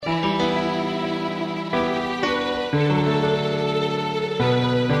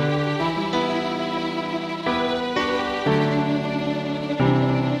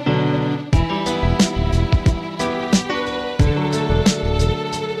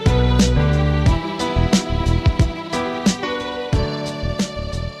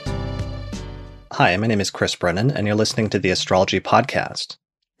Hi, my name is Chris Brennan, and you're listening to the Astrology podcast.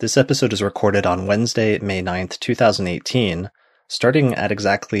 This episode is recorded on Wednesday, May 9th, 2018, starting at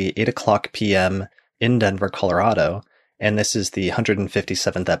exactly 8 o'clock p.m. in Denver, Colorado, and this is the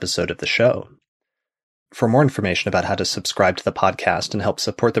 157th episode of the show. For more information about how to subscribe to the podcast and help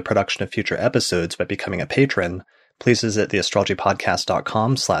support the production of future episodes by becoming a patron, please visit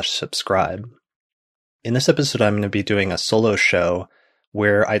theastrologypodcast.com/subscribe. In this episode, I'm going to be doing a solo show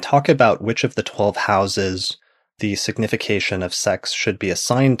where I talk about which of the 12 houses the signification of sex should be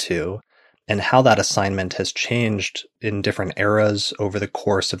assigned to, and how that assignment has changed in different eras over the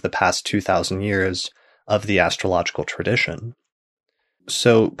course of the past 2,000 years of the astrological tradition.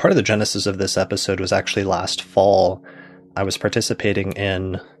 So part of the genesis of this episode was actually last fall. I was participating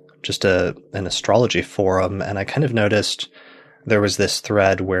in just an astrology forum, and I kind of noticed there was this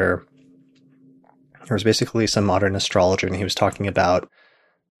thread where there was basically some modern astrologer, and he was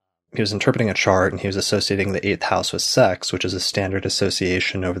interpreting a chart, and he was associating the 8th house with sex, which is a standard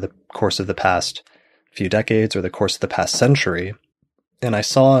association over the course of the past few decades or the course of the past century. And I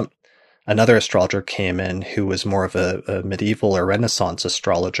saw another astrologer came in who was more of a medieval or Renaissance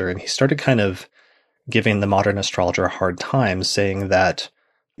astrologer, and he started kind of giving the modern astrologer a hard time, saying that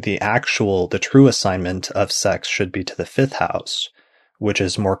the true assignment of sex should be to the 5th house, which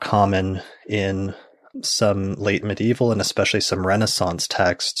is more common in some late medieval and especially some Renaissance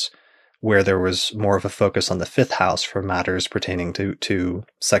texts, where there was more of a focus on the 5th house for matters pertaining to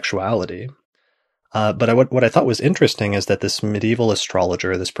sexuality. But what I thought was interesting is that this medieval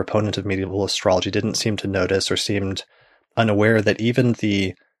astrologer, this proponent of medieval astrology, didn't seem to notice or seemed unaware that even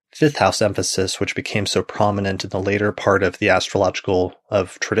the 5th house emphasis, which became so prominent in the later part of the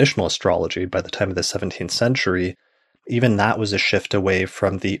of traditional astrology by the time of the 17th century, even that was a shift away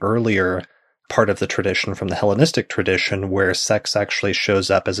from the earlier part of the tradition, from the Hellenistic tradition, where sex actually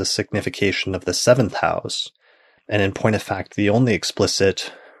shows up as a signification of the 7th house. And in point of fact, the only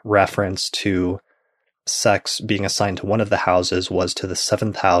explicit reference to sex being assigned to one of the houses was to the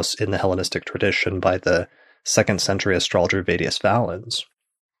 7th house in the Hellenistic tradition by the 2nd century astrologer Vedius Valens.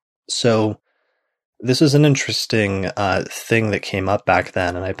 So this is an interesting thing that came up back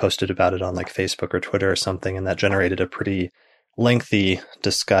then, and I posted about it on like Facebook or Twitter or something, and that generated a pretty lengthy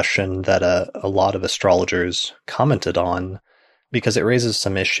discussion that a lot of astrologers commented on, because it raises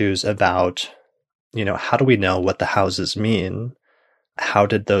some issues about, how do we know what the houses mean? How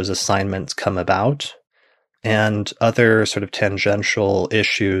did those assignments come about? And other sort of tangential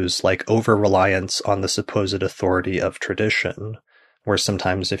issues like over-reliance on the supposed authority of tradition, where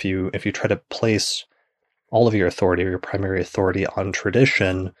sometimes if you try to place all of your authority or your primary authority on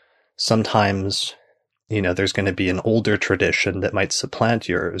tradition, sometimes there's going to be an older tradition that might supplant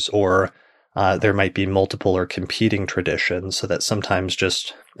yours, or there might be multiple or competing traditions, so that sometimes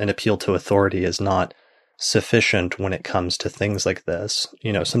just an appeal to authority is not sufficient when it comes to things like this.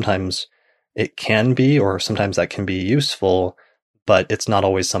 Sometimes it can be, or sometimes that can be useful, but it's not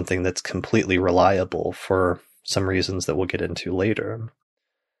always something that's completely reliable for some reasons that we'll get into later.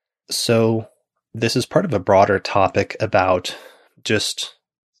 So this is part of a broader topic about just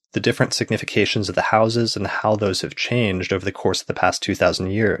the different significations of the houses and how those have changed over the course of the past 2,000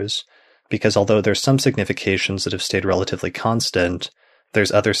 years. Because although there's some significations that have stayed relatively constant,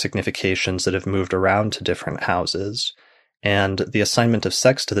 there's other significations that have moved around to different houses. And the assignment of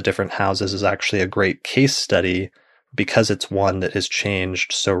sex to the different houses is actually a great case study, because it's one that has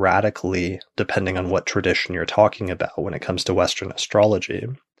changed so radically depending on what tradition you're talking about when it comes to Western astrology.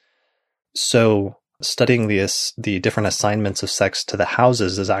 So studying the different assignments of sex to the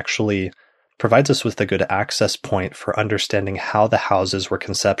houses provides us with a good access point for understanding how the houses were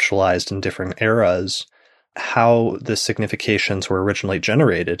conceptualized in different eras, how the significations were originally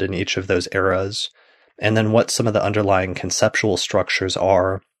generated in each of those eras, and then what some of the underlying conceptual structures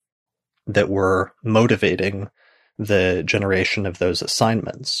are that were motivating the generation of those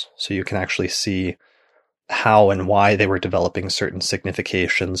assignments. So you can actually see how and why they were developing certain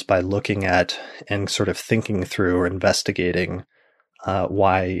significations by looking at and sort of thinking through or investigating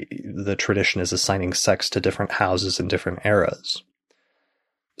why the tradition is assigning sex to different houses in different eras.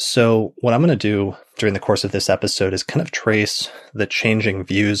 So what I'm going to do during the course of this episode is kind of trace the changing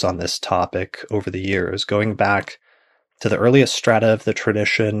views on this topic over the years, going back to the earliest strata of the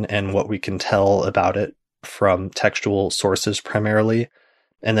tradition and what we can tell about it from textual sources primarily,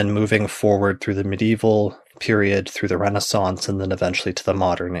 and then moving forward through the medieval period, through the Renaissance, and then eventually to the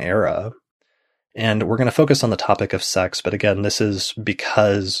modern era. And we're going to focus on the topic of sex, but again, this is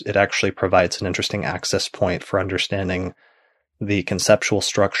because it actually provides an interesting access point for understanding the conceptual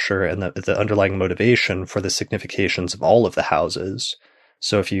structure and the underlying motivation for the significations of all of the houses.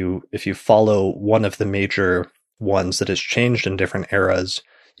 So if you follow one of the major ones that has changed in different eras,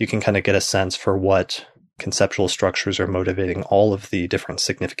 you can kind of get a sense for what conceptual structures are motivating all of the different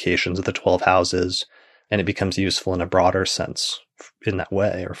significations of the 12 houses, and it becomes useful in a broader sense in that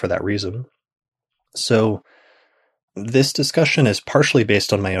way or for that reason. So this discussion is partially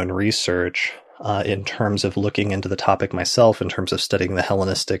based on my own research in terms of looking into the topic myself, in terms of studying the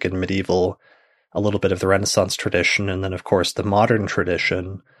Hellenistic and medieval, a little bit of the Renaissance tradition, and then, of course, the modern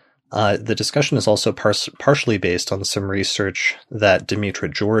tradition. The discussion is also partially based on some research that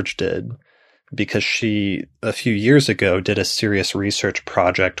Demetra George did, because she, a few years ago, did a serious research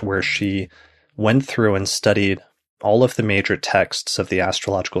project where she went through and studied all of the major texts of the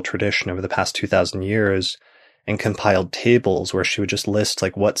astrological tradition over the past 2,000 years and compiled tables where she would just list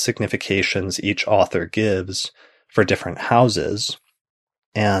like what significations each author gives for different houses.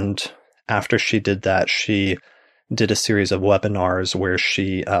 And after she did that, she did a series of webinars where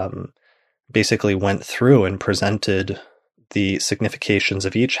she basically went through and presented the significations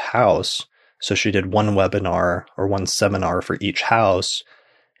of each house. So she did one webinar or one seminar for each house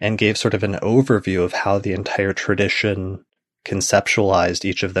and gave sort of an overview of how the entire tradition conceptualized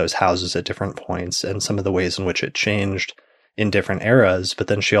each of those houses at different points and some of the ways in which it changed in different eras. But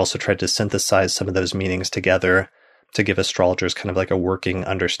then she also tried to synthesize some of those meanings together to give astrologers kind of like a working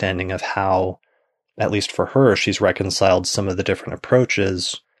understanding of how, at least for her, she's reconciled some of the different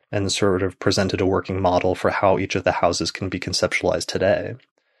approaches and sort of presented a working model for how each of the houses can be conceptualized today.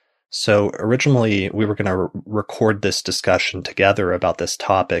 So originally we were going to record this discussion together about this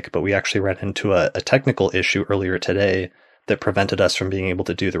topic, but we actually ran into a technical issue earlier today that prevented us from being able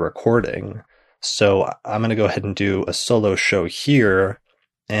to do the recording. So I'm going to go ahead and do a solo show here,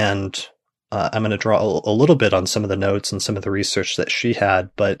 and I'm going to draw a little bit on some of the notes and some of the research that she had,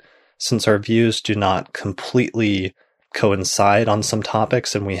 but since our views do not completely coincide on some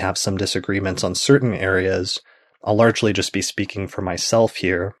topics and we have some disagreements on certain areas, I'll largely just be speaking for myself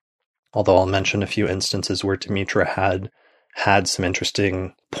here, although I'll mention a few instances where Demetra had some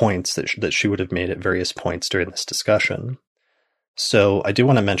interesting points that she would have made at various points during this discussion. So I do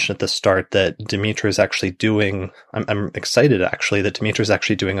want to mention at the start that Demetra is actually I'm excited actually that Demetra is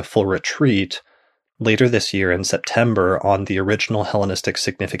actually doing a full retreat later this year in September on the original Hellenistic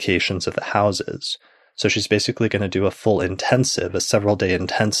significations of the houses. So she's basically going to do a full intensive, a several-day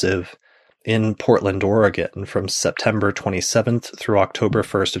intensive in Portland, Oregon from September 27th through October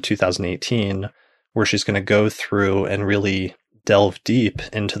 1st of 2018, where she's going to go through and really delve deep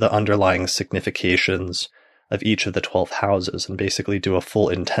into the underlying significations of each of the 12 houses and basically do a full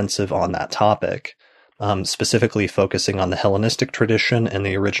intensive on that topic, specifically focusing on the Hellenistic tradition and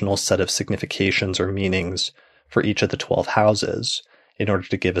the original set of significations or meanings for each of the 12 houses in order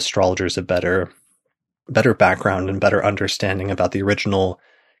to give astrologers a better background and better understanding about the original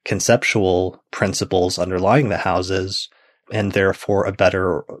conceptual principles underlying the houses, and therefore a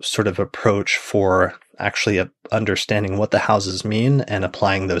better sort of approach for actually understanding what the houses mean and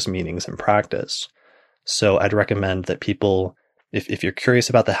applying those meanings in practice. So I'd recommend that people, if you're curious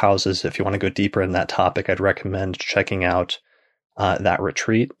about the houses, if you want to go deeper in that topic, I'd recommend checking out that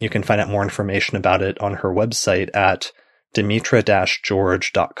retreat. You can find out more information about it on her website at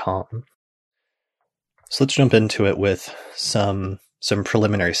demetra-george.com. So let's jump into it with some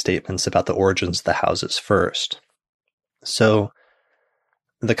preliminary statements about the origins of the houses first. So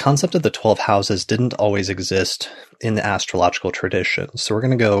the concept of the 12 houses didn't always exist in the astrological tradition. So we're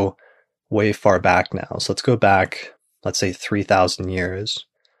going to go way far back now. So let's go back, let's say 3,000 years.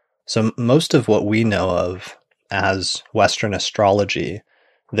 So most of what we know of as Western astrology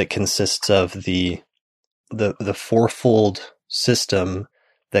that consists of the fourfold system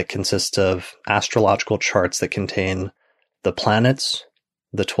that consists of astrological charts that contain the planets,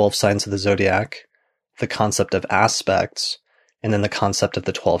 the 12 signs of the zodiac, the concept of aspects, and then the concept of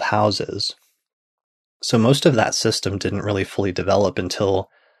the 12 houses. So most of that system didn't really fully develop until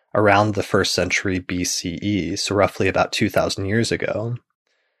around the 1st century BCE, so roughly about 2,000 years ago.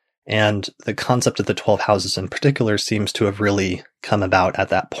 And the concept of the 12 houses in particular seems to have really come about at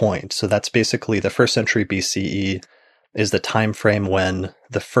that point. So that's basically the 1st century BCE is the time frame when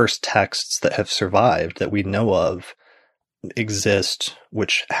the first texts that have survived that we know of exist,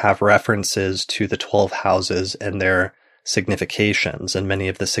 which have references to the 12 houses and their significations, and many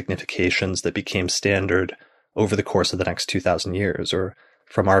of the significations that became standard over the course of the next 2,000 years, or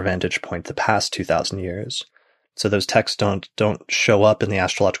from our vantage point, the past 2,000 years. So those texts don't show up in the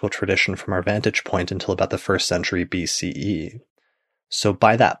astrological tradition from our vantage point until about the 1st century BCE. So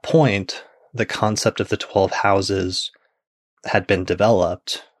by that point, the concept of the 12 houses had been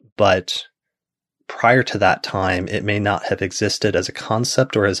developed, but prior to that time, it may not have existed as a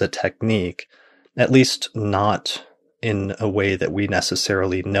concept or as a technique, at least not in a way that we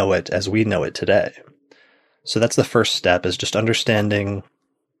necessarily know it as we know it today. So that's the first step, is just understanding,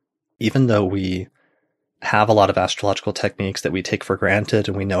 even though we have a lot of astrological techniques that we take for granted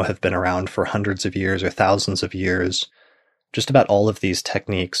and we know have been around for hundreds of years or thousands of years, just about all of these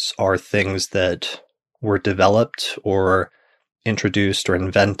techniques are things that were developed or introduced or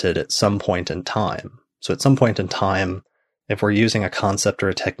invented at some point in time. So at some point in time, if we're using a concept or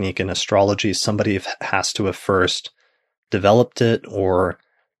a technique in astrology, somebody has to have first developed it or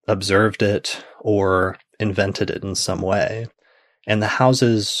observed it or invented it in some way. And the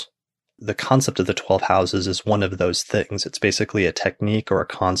houses, the concept of the 12 houses is one of those things. It's basically a technique or a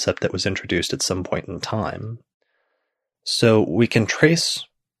concept that was introduced at some point in time. So we can trace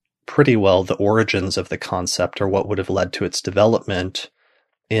pretty well the origins of the concept or what would have led to its development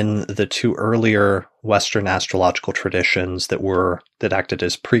in the two earlier Western astrological traditions that acted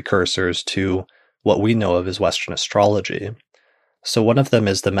as precursors to what we know of as Western astrology. So one of them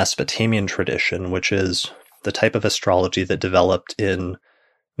is the Mesopotamian tradition, which is the type of astrology that developed in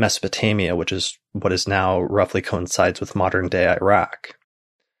Mesopotamia, which is what is now roughly coincides with modern-day Iraq.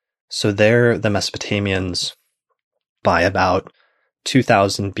 So there, the Mesopotamians, by about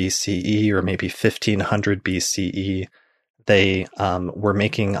 2000 BCE or maybe 1500 BCE, they were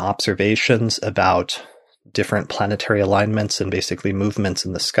making observations about different planetary alignments and basically movements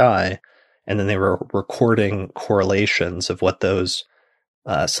in the sky, and then they were recording correlations of what those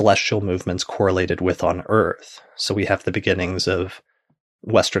celestial movements correlated with on Earth. So we have the beginnings of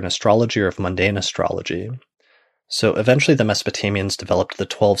Western astrology or of mundane astrology. So eventually the Mesopotamians developed the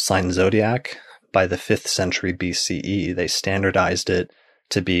 12-sign zodiac. By the 5th century BCE, they standardized it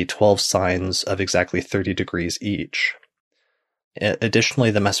to be 12 signs of exactly 30 degrees each.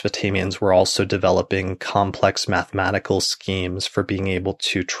 Additionally, the Mesopotamians were also developing complex mathematical schemes for being able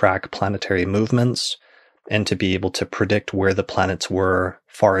to track planetary movements and to be able to predict where the planets were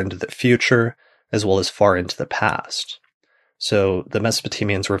far into the future as well as far into the past. So the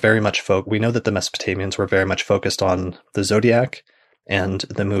Mesopotamians were very much we know that the Mesopotamians were very much focused on the zodiac and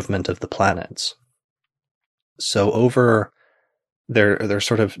the movement of the planets. So over their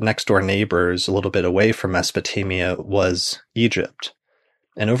sort of next door neighbors, a little bit away from Mesopotamia, was Egypt.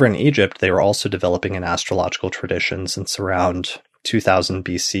 And over in Egypt, they were also developing an astrological tradition since around 2000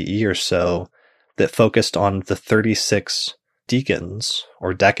 BCE or so that focused on the 36 decans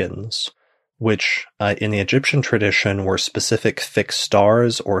or decans, which in the Egyptian tradition were specific fixed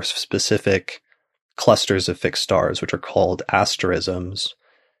stars or specific clusters of fixed stars, which are called asterisms.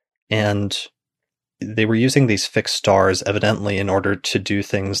 And they were using these fixed stars evidently in order to do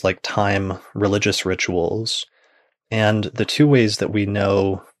things like time religious rituals. And the two ways that we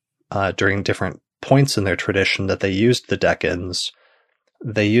know during different points in their tradition that they used the decans,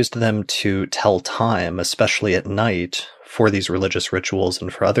 they used them to tell time, especially at night, for these religious rituals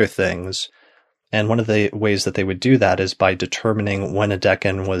and for other things. And one of the ways that they would do that is by determining when a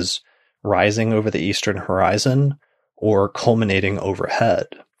decan was rising over the eastern horizon or culminating overhead.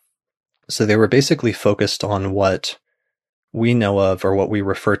 So they were basically focused on what we know of, or what we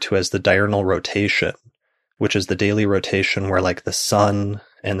refer to as the diurnal rotation, which is the daily rotation where like the sun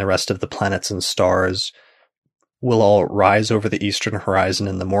and the rest of the planets and stars will all rise over the eastern horizon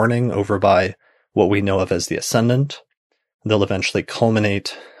in the morning over by what we know of as the ascendant. They'll eventually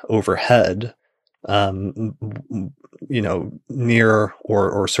culminate overhead, near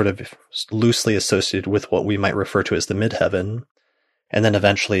or sort of loosely associated with what we might refer to as the midheaven. And then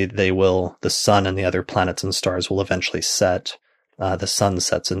eventually the sun and the other planets and stars will eventually set. The sun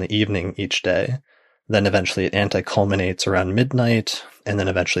sets in the evening each day. Then eventually it anti-culminates around midnight, and then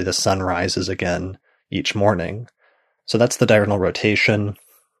eventually the sun rises again each morning. So that's the diurnal rotation.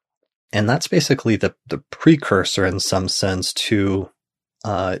 And that's basically the precursor in some sense to,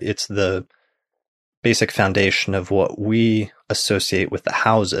 it's the basic foundation of what we associate with the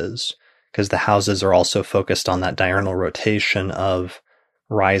houses, because the houses are also focused on that diurnal rotation of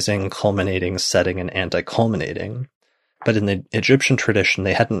rising, culminating, setting, and anti-culminating. But in the Egyptian tradition,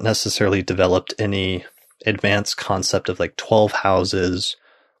 they hadn't necessarily developed any advanced concept of like 12 houses,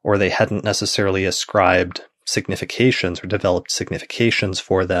 or they hadn't necessarily ascribed significations or developed significations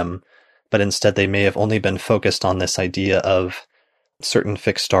for them, but instead they may have only been focused on this idea of certain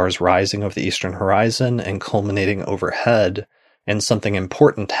fixed stars rising over the eastern horizon and culminating overhead, and something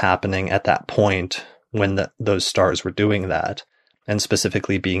important happening at that point when those stars were doing that, and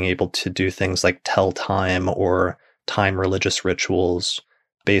specifically being able to do things like tell time or time religious rituals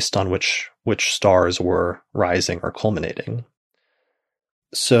based on which stars were rising or culminating.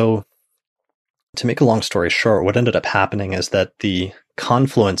 So To make a long story short, what ended up happening is that the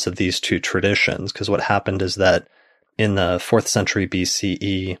confluence of these two traditions, because what happened is that in the 4th century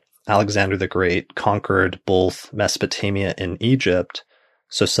BCE, Alexander the Great conquered both Mesopotamia and Egypt.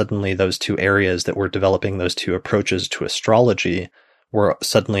 So suddenly those two areas that were developing those two approaches to astrology were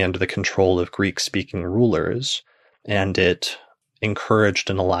suddenly under the control of Greek-speaking rulers, and it encouraged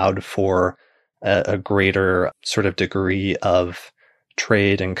and allowed for a greater sort of degree of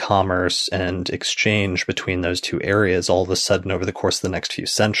trade and commerce and exchange between those two areas all of a sudden over the course of the next few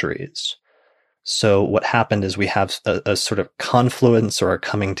centuries. So what happened is we have a sort of confluence or a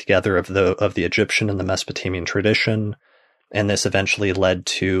coming together of the Egyptian and the Mesopotamian tradition, and this eventually led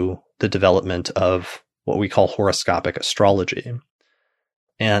to the development of what we call horoscopic astrology.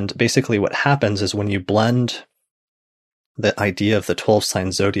 And basically what happens is when you blend the idea of the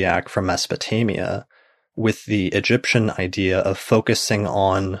 12-sign zodiac from Mesopotamia with the Egyptian idea of focusing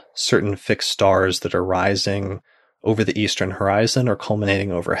on certain fixed stars that are rising over the eastern horizon or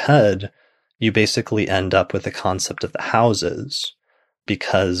culminating overhead, you basically end up with the concept of the houses,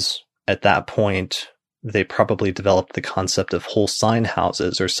 because at that point, they probably developed the concept of whole sign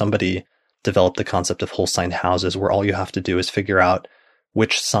houses, or somebody developed the concept of whole sign houses where all you have to do is figure out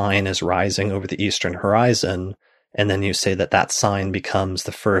which sign is rising over the eastern horizon, and then you say that that sign becomes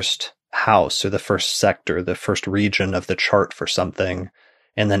the first house or the first sector, the first region of the chart for something,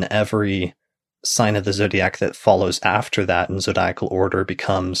 and then every sign of the zodiac that follows after that in zodiacal order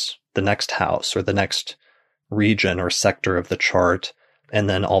becomes the next house or the next region or sector of the chart, and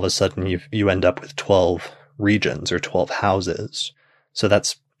then all of a sudden you end up with 12 regions or 12 houses. So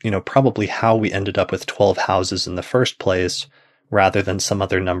that's, probably how we ended up with 12 houses in the first place, rather than some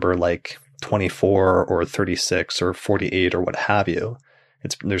other number like 24 or 36 or 48 or what have you.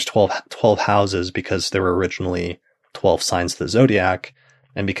 There's 12 houses because there were originally 12 signs of the zodiac,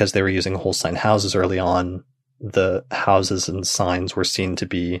 and because they were using whole sign houses early on, the houses and signs were seen to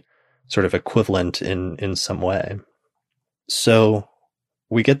be sort of equivalent in some way. So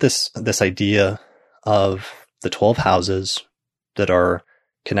we get this idea of the 12 houses that are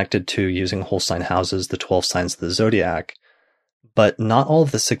connected to using whole sign houses, the 12 signs of the zodiac, but not all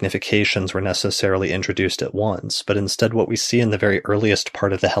of the significations were necessarily introduced at once, but instead what we see in the very earliest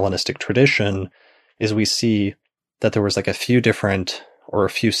part of the Hellenistic tradition is we see that there was like a few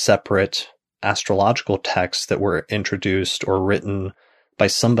separate astrological texts that were introduced or written by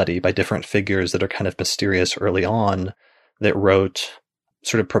different figures that are kind of mysterious early on, that wrote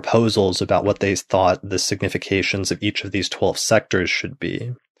sort of proposals about what they thought the significations of each of these 12 sectors should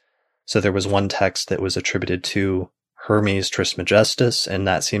be. So there was one text that was attributed to Hermes Trismegistus, and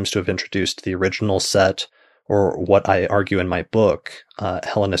that seems to have introduced the original set, or what I argue in my book,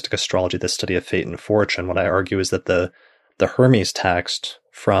 Hellenistic Astrology, the Study of Fate and Fortune. What I argue is that the Hermes text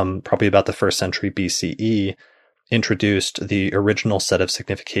from probably about the 1st century BCE introduced the original set of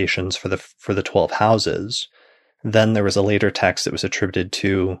significations for the 12 houses. Then there was a later text that was attributed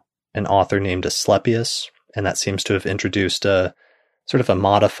to an author named Asclepius, and that seems to have introduced a sort of a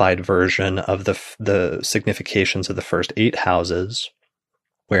modified version of the significations of the first 8 houses,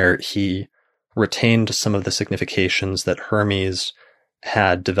 where he retained some of the significations that Hermes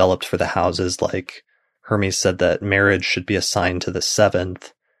had developed for the houses, like Hermes said that marriage should be assigned to the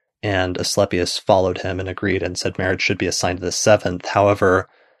 7th, and Asclepius followed him and agreed and said marriage should be assigned to the 7th. However,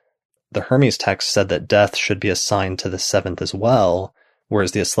 the Hermes text said that death should be assigned to the 7th as well,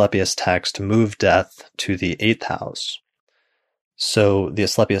 whereas the Asclepius text moved death to the 8th house. So the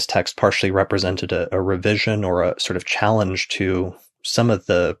Asclepius text partially represented a revision or a sort of challenge to some of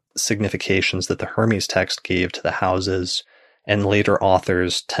the significations that the Hermes text gave to the houses, and later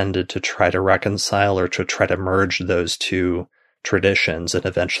authors tended to try to reconcile or to try to merge those two traditions, and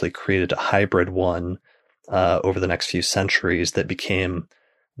eventually created a hybrid one over the next few centuries that became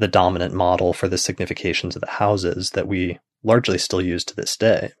the dominant model for the significations of the houses that we largely still use to this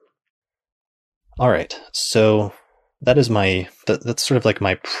day. All right, so that is that's sort of like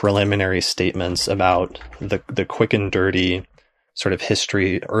my preliminary statements about the quick and dirty sort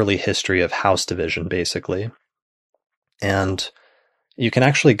of early history of house division, basically. And you can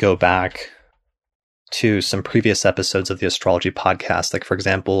actually go back to some previous episodes of the Astrology podcast. Like, for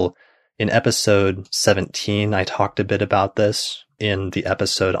example, in episode 17, I talked a bit about this in the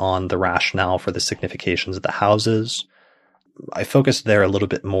episode on the rationale for the significations of the houses. I focused there a little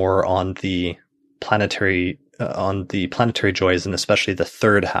bit more on the planetary joys, and especially the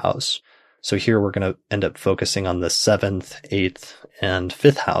 3rd house. So here we're going to end up focusing on the 7th, 8th, and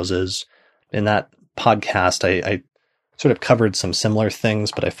 5th houses. In that podcast, I sort of covered some similar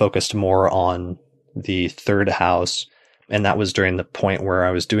things, but I focused more on the 3rd house. And that was during the point where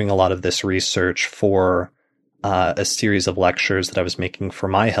I was doing a lot of this research for a series of lectures that I was making for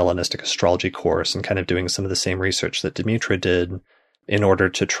my Hellenistic astrology course, and kind of doing some of the same research that Dimitra did in order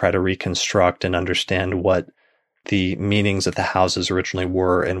to try to reconstruct and understand what the meanings of the houses originally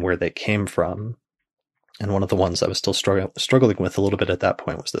were and where they came from. And one of the ones I was still struggling with a little bit at that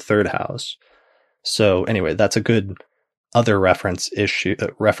point was the third house. So anyway, that's a good other reference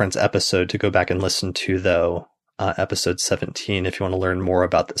episode to go back and listen to, though, episode 17, if you want to learn more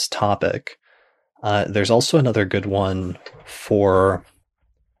about this topic. There's also another good one for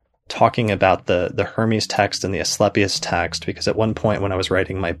talking about the Hermes text and the Asclepius text, because at one point when I was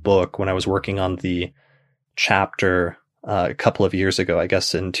writing my book, when I was working on the chapter a couple of years ago, I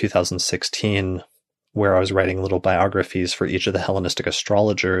guess in 2016, where I was writing little biographies for each of the Hellenistic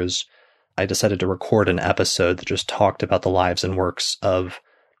astrologers, I decided to record an episode that just talked about the lives and works of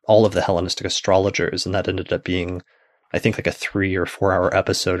all of the Hellenistic astrologers, and that ended up being, I think, like a 3 or 4 hour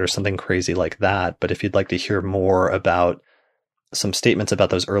episode or something crazy like that. But if you'd like to hear more about some statements about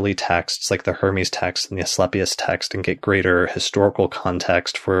those early texts, like the Hermes text and the Asclepius text, and get greater historical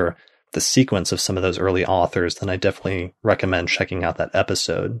context for the sequence of some of those early authors, then I definitely recommend checking out that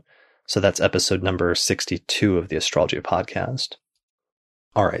episode. So that's episode number 62 of the Astrology podcast.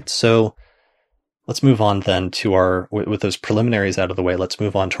 All right, so let's move on then to with those preliminaries out of the way, let's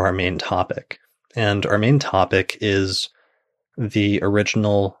move on to our main topic. And our main topic is the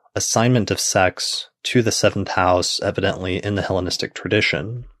original assignment of sex to the seventh house, evidently in the Hellenistic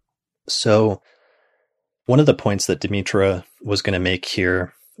tradition. So one of the points that Dimitra was going to make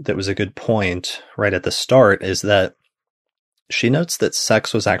here that was a good point right at the start is that she notes that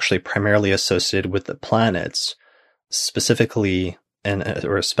sex was actually primarily associated with the planets, specifically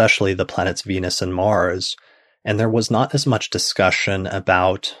or especially the planets Venus and Mars, and there was not as much discussion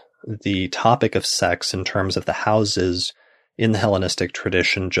about the topic of sex in terms of the houses in the Hellenistic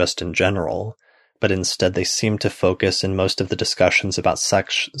tradition just in general, but instead they seem to focus in most of the discussions about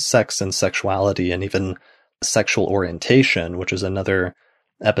sex and sexuality, and even sexual orientation, which is another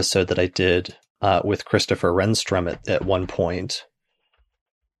episode that I did with Christopher Renstrom at one point.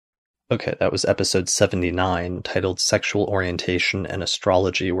 Okay, that was episode 79, titled Sexual Orientation and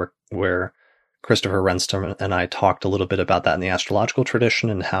Astrology, where Christopher Renstrom and I talked a little bit about that in the astrological tradition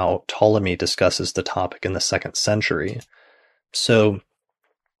and how Ptolemy discusses the topic in the 2nd century. So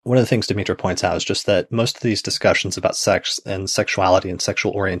one of the things Dimitra points out is just that most of these discussions about sex and sexuality and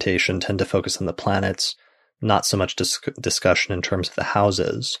sexual orientation tend to focus on the planets, not so much discussion in terms of the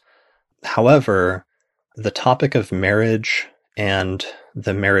houses. However, the topic of marriage and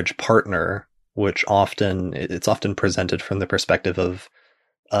the marriage partner, which it's often presented from the perspective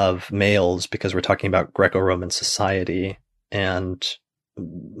of males, because we're talking about Greco-Roman society, and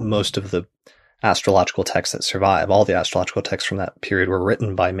most of the astrological texts that survive, all the astrological texts from that period were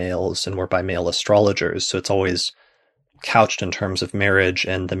written by males and were by male astrologers. So it's always couched in terms of marriage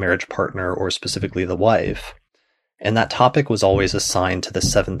and the marriage partner, or specifically the wife. And that topic was always assigned to the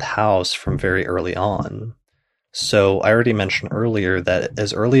 7th house from very early on. So I already mentioned earlier that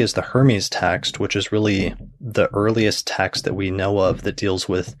as early as the Hermes text, which is really the earliest text that we know of that deals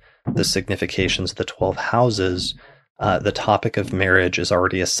with the significations of the 12 houses, the topic of marriage is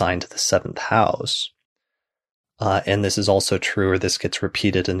already assigned to the 7th house. And this is also true, or this gets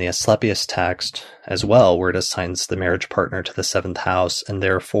repeated in the Asclepius text as well, where it assigns the marriage partner to the 7th house, and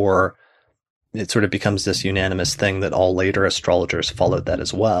therefore it sort of becomes this unanimous thing that all later astrologers followed that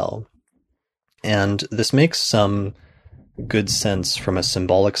as well. And this makes some good sense from a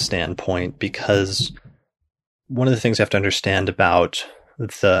symbolic standpoint, because one of the things you have to understand about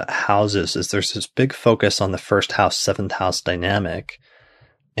the houses is there's this big focus on the 1st house, 7th house dynamic,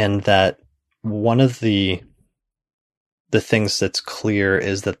 and that one of the things that's clear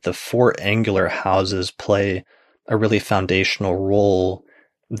is that the 4 angular houses play a really foundational role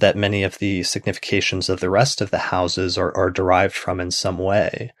that many of the significations of the rest of the houses are derived from in some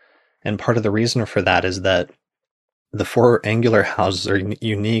way. And part of the reason for that is that the 4 angular houses are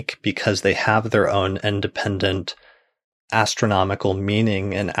unique because they have their own independent astronomical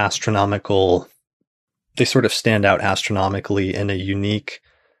meaning and they sort of stand out astronomically in a unique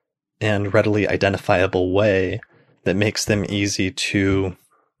and readily identifiable way that makes them easy to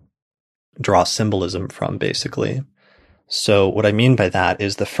draw symbolism from, basically. So what I mean by that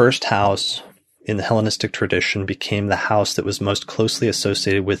is the 1st house in the Hellenistic tradition became the house that was most closely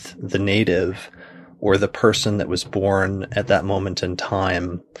associated with the native, or the person that was born at that moment in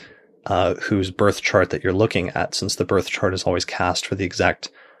time, whose birth chart that you're looking at, since the birth chart is always cast for the exact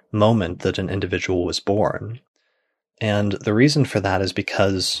moment that an individual was born. And the reason for that is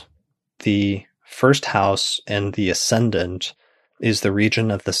because the first house and the ascendant is the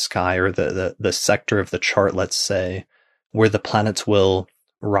region of the sky, or the sector of the chart, let's say, where the planets will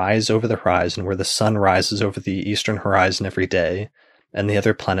rise over the horizon, where the sun rises over the eastern horizon every day, and the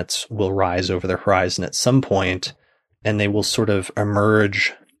other planets will rise over the horizon at some point, and they will sort of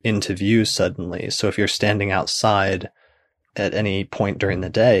emerge into view suddenly. So if you're standing outside at any point during the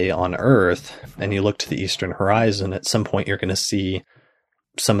day on Earth and you look to the eastern horizon, at some point you're going to see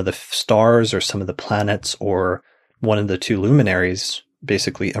some of the stars or some of the planets or one of the two luminaries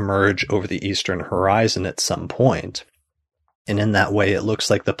basically emerge over the eastern horizon at some point. And in that way, it looks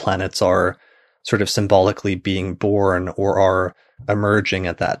like the planets are sort of symbolically being born or are emerging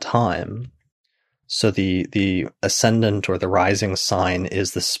at that time. So the ascendant or the rising sign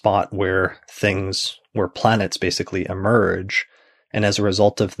is the spot where planets basically emerge. And as a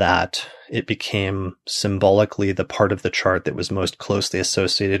result of that, it became symbolically the part of the chart that was most closely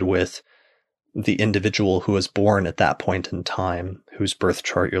associated with the individual who was born at that point in time, whose birth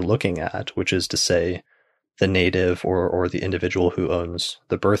chart you're looking at, which is to say the native or the individual who owns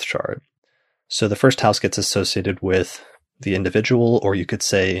the birth chart. So the first house gets associated with the individual, or you could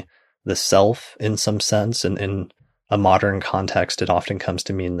say the self in some sense. And in a modern context, it often comes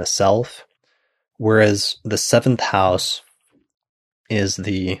to mean the self. Whereas the seventh house is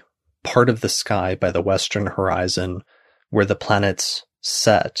the part of the sky by the western horizon where the planets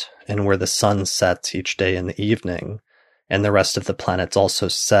set and where the sun sets each day in the evening. And the rest of the planets also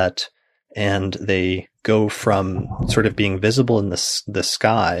set, and they go from sort of being visible in the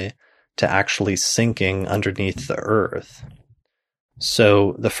sky to actually sinking underneath the earth.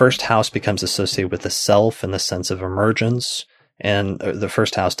 So the first house becomes associated with the self and the sense of emergence, and the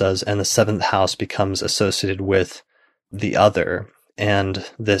first house does, and the seventh house becomes associated with the other, and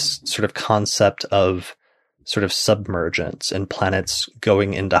this sort of concept of sort of submergence and planets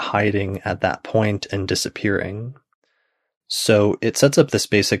going into hiding at that point and disappearing. So it sets up this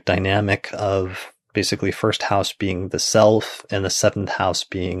basic dynamic of basically first house being the self and the seventh house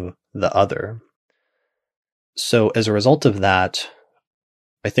being the other. So as a result of that,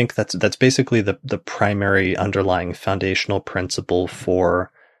 I think that's basically the primary underlying foundational principle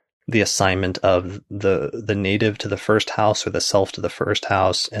for the assignment of the native to the first house, or the self to the first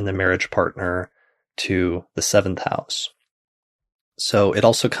house, and the marriage partner to the seventh house. So it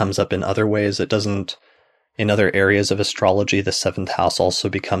also comes up in other ways. It doesn't, in other areas of astrology, the seventh house also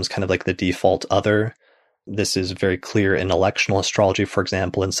becomes kind of like the default other. This is very clear in electional astrology, for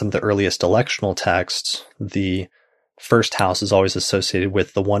example. In some of the earliest electional texts, the first house is always associated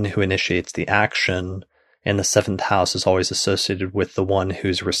with the one who initiates the action, and the seventh house is always associated with the one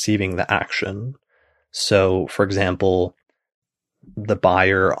who's receiving the action. So, for example, the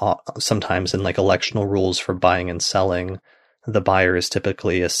buyer, sometimes in like electional rules for buying and selling, the buyer is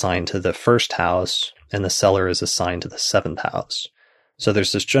typically assigned to the first house and the seller is assigned to the seventh house. So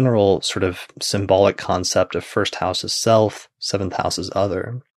there's this general sort of symbolic concept of first house is self, seventh house is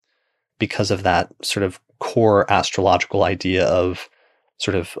other, because of that sort of core astrological idea of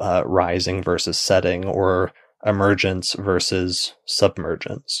sort of rising versus setting, or emergence versus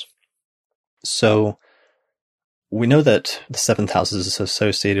submergence. So we know that the seventh house is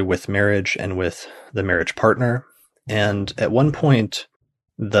associated with marriage and with the marriage partner. And at one point,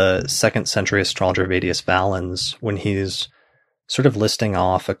 the 2nd century astrologer Vedius Valens, when he's sort of listing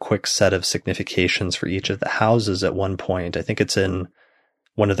off a quick set of significations for each of the houses at one point, I think it's in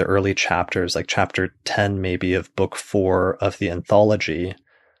one of the early chapters, like chapter 10 maybe of book 4 of the anthology,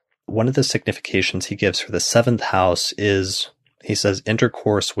 one of the significations he gives for the seventh house is, he says,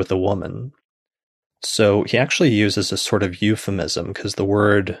 intercourse with a woman. So he actually uses a sort of euphemism, because the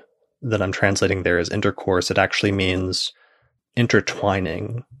word that I'm translating there is intercourse. It actually means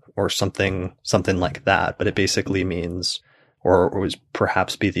intertwining or something like that, but it basically means, or would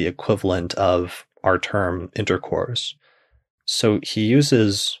perhaps be the equivalent of our term intercourse. So he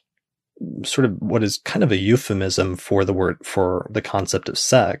uses sort of what is kind of a euphemism for the word, for the concept of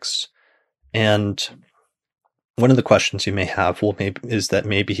sex. And one of the questions you may have, is that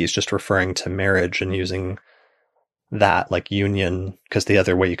maybe he's just referring to marriage and using that like union, because the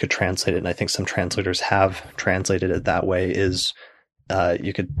other way you could translate it, and I think some translators have translated it that way, is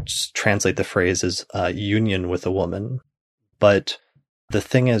you could translate the phrase as union with a woman. But the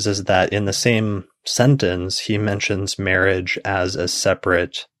thing is that in the same sentence, he mentions marriage as a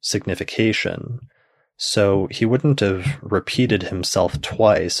separate signification. So he wouldn't have repeated himself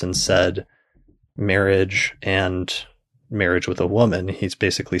twice and said marriage and marriage with a woman. He's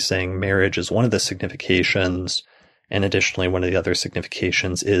basically saying marriage is one of the significations, and additionally, one of the other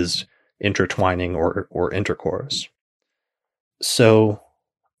significations is intertwining or intercourse. So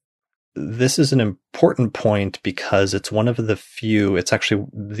this is an important point because it's one of the few, it's actually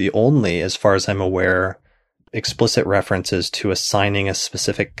the only, as far as I'm aware, explicit references to assigning a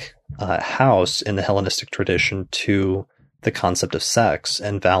specific house in the Hellenistic tradition to the concept of sex,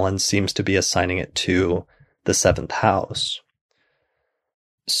 and Valens seems to be assigning it to the seventh house.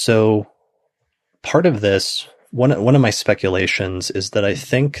 So part of this, one of my speculations is that I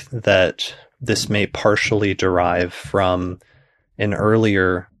think that this may partially derive from an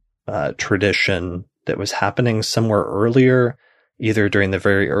earlier tradition that was happening somewhere earlier, either during the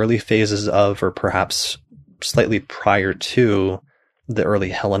very early phases of, or perhaps slightly prior to, the early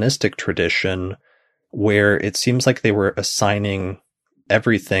Hellenistic tradition, where it seems like they were assigning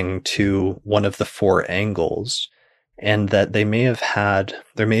everything to one of the four angles, and that there may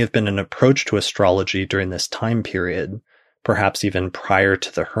have been an approach to astrology during this time period, perhaps even prior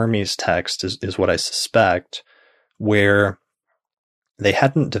to the Hermes text is what I suspect, where they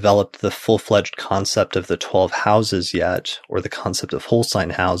hadn't developed the full-fledged concept of the 12 houses yet, or the concept of whole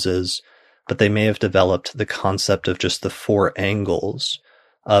sign houses, but they may have developed the concept of just the four angles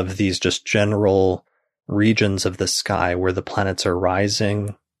of these just general regions of the sky where the planets are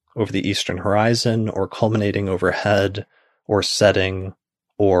rising over the eastern horizon, or culminating overhead, or setting,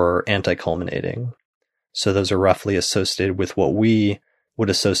 or anti-culminating. So those are roughly associated with what we would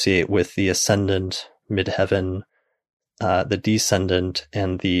associate with the ascendant, midheaven, the descendant,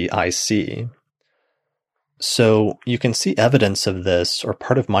 and the IC. So you can see evidence of this, or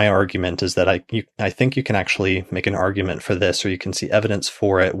part of my argument is that I think you can actually make an argument for this, or you can see evidence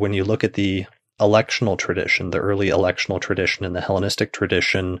for it when you look at the electional tradition, the early electional tradition in the Hellenistic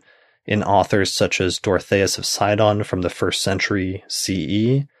tradition, in authors such as Dorotheus of Sidon from the 1st century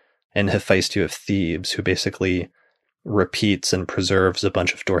CE, and Hephaestus of Thebes, who basically repeats and preserves a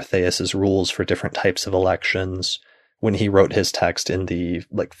bunch of Dorotheus's rules for different types of elections when he wrote his text in the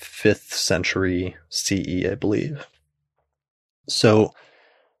 5th century CE, I believe. So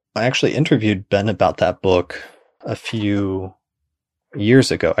I actually interviewed Ben about that book a few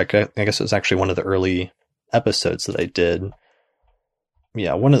years ago. I guess it was actually one of the early episodes that I did.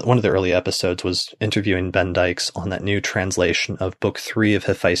 Yeah, one of the early episodes was interviewing Ben Dykes on that new translation of Book 3 of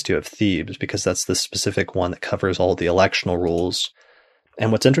Hephaestus of Thebes, because that's the specific one that covers all the electional rules.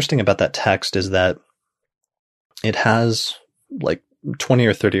 And what's interesting about that text is that it has 20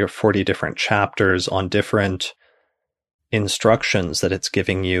 or 30 or 40 different chapters on different instructions that it's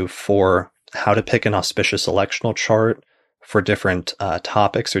giving you for how to pick an auspicious electional chart for different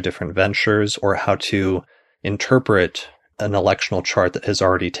topics or different ventures, or how to interpret an electional chart that has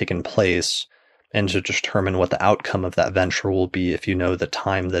already taken place, and to determine what the outcome of that venture will be if you know the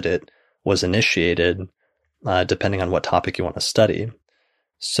time that it was initiated, depending on what topic you want to study.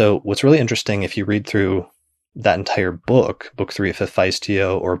 So what's really interesting, if you read through that entire book, Book 3 of Hephaestus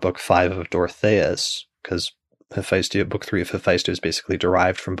or Book 5 of Dorotheus, because Book 3 of Hephaestus is basically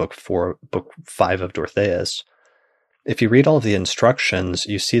derived from Book 5 of Dorotheus. If you read all of the instructions,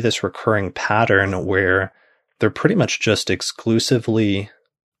 you see this recurring pattern where they're pretty much just exclusively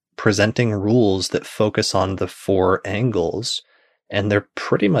presenting rules that focus on the four angles, and they're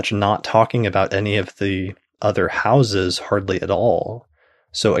pretty much not talking about any of the other houses hardly at all.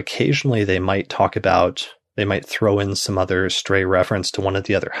 So occasionally they might throw in some other stray reference to one of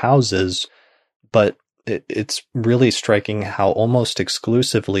the other houses, but it's really striking how almost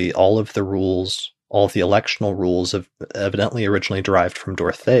exclusively all of the rules, all of the electional rules, have evidently originally derived from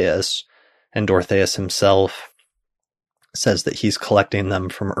Dorotheus, and Dorotheus himself says that he's collecting them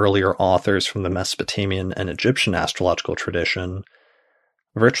from earlier authors from the Mesopotamian and Egyptian astrological tradition.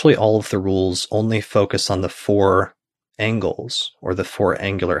 Virtually all of the rules only focus on the four angles, or the four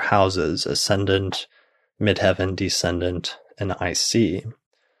angular houses: ascendant, midheaven, descendant, and IC.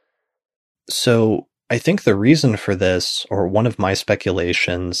 So I think the reason for this, or one of my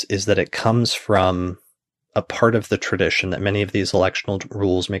speculations, is that it comes from a part of the tradition, that many of these electional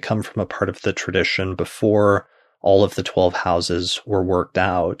rules may come from a part of the tradition before all of the 12 houses were worked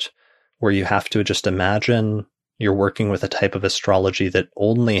out, where you have to just imagine you're working with a type of astrology that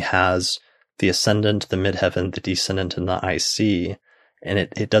only has the ascendant, the midheaven, the descendant, and the IC, and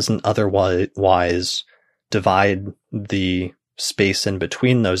it doesn't otherwise divide the space in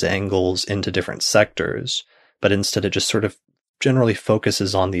between those angles into different sectors, but instead it just sort of generally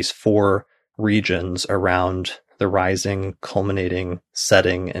focuses on these four regions around the rising, culminating,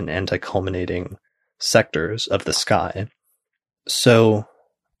 setting, and anti-culminating sectors of the sky. So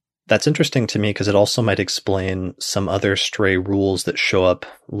that's interesting to me because it also might explain some other stray rules that show up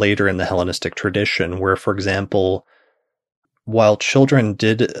later in the Hellenistic tradition, where, for example, while children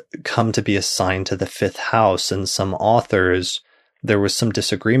did come to be assigned to the fifth house in some authors, there was some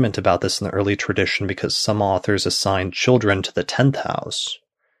disagreement about this in the early tradition because some authors assigned children to the 10th house.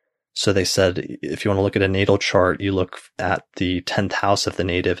 So they said, if you want to look at a natal chart, you look at the 10th house of the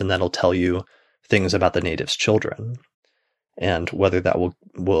native, and that'll tell you things about the native's children and whether that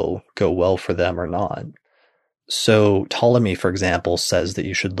will go well for them or not. So Ptolemy, for example, says that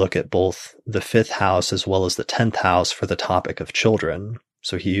you should look at both the 5th house as well as the 10th house for the topic of children.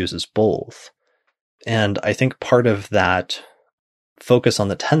 So he uses both. And I think part of that focus on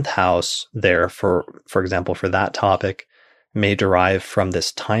the 10th house there, for example, for that topic, may derive from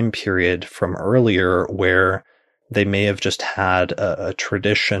this time period from earlier where they may have just had a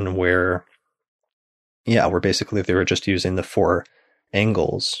tradition where basically they were just using the 4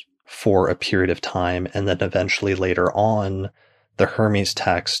 angles for a period of time, and then eventually later on, the Hermes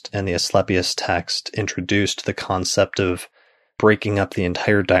text and the Asclepius text introduced the concept of breaking up the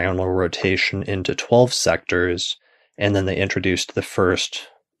entire diurnal rotation into 12 sectors, and then they introduced the first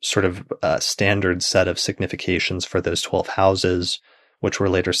sort of standard set of significations for those 12 houses, which were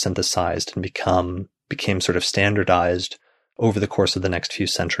later synthesized and became sort of standardized over the course of the next few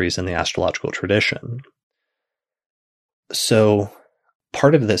centuries in the astrological tradition. So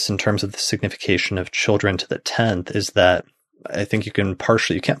part of this in terms of the signification of children to the 10th is that I think you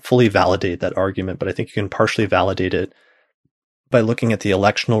can't fully validate that argument, but I think you can partially validate it by looking at the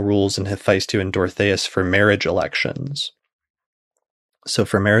electional rules in Hephaestus and Dorotheus for marriage elections. So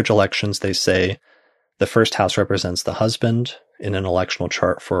for marriage elections, they say the first house represents the husband. In an electional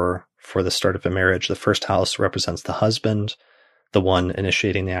chart for the start of a marriage, the first house represents the husband, the one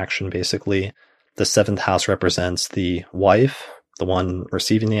initiating the action, basically. The 7th house represents the wife, the one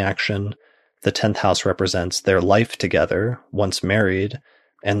receiving the action. The 10th house represents their life together, once married,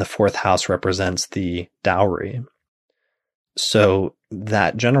 and the 4th house represents the dowry. So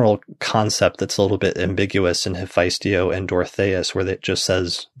that general concept that's a little bit ambiguous in Hephaestus and Dorotheus, where it just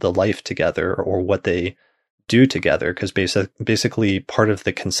says the life together or what they do together, because basically part of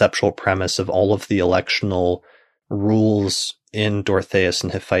the conceptual premise of all of the electional rules in Dorotheus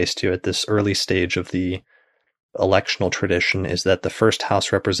and Hephaestus at this early stage of the electional tradition is that the first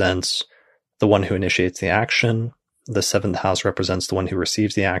house represents the one who initiates the action, the 7th house represents the one who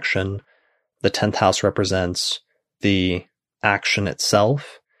receives the action, the 10th house represents the action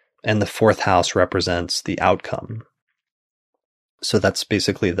itself, and the 4th house represents the outcome. So that's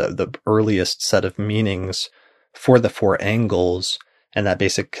basically the earliest set of meanings for the 4 angles, and that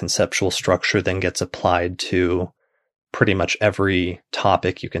basic conceptual structure then gets applied to pretty much every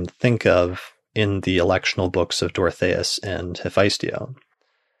topic you can think of in the electional books of Dorotheus and Hephaestus.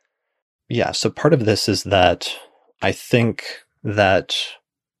 Yeah, so part of this is that I think that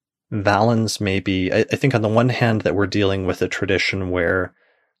Valens I think on the one hand that we're dealing with a tradition where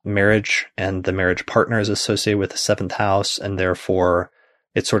marriage and the marriage partner is associated with the 7th house, and therefore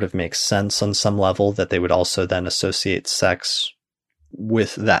it sort of makes sense on some level that they would also then associate sex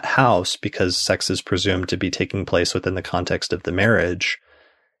with that house because sex is presumed to be taking place within the context of the marriage.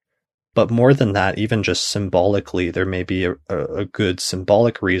 But more than that, even just symbolically, there may be a good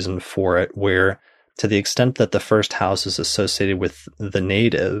symbolic reason for it, where to the extent that the first house is associated with the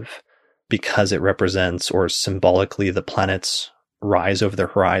native, because it represents, or symbolically, the planets rise over the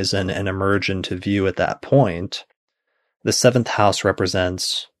horizon and emerge into view at that point, the 7th house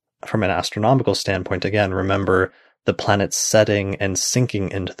represents, from an astronomical standpoint, again, remember the planets setting and sinking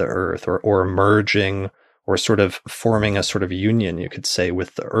into the earth, or emerging, or sort of forming a sort of union, you could say,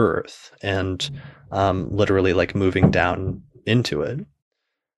 with the earth, and literally like moving down into it.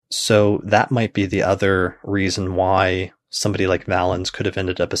 So that might be the other reason why somebody like Valens could have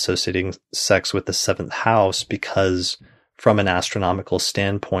ended up associating sex with the 7th house, because from an astronomical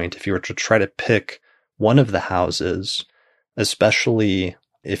standpoint, if you were to try to pick one of the houses, especially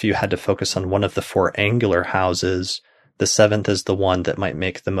if you had to focus on one of the 4 angular houses, the 7th is the one that might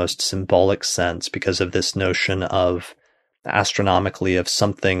make the most symbolic sense because of this notion of astronomically of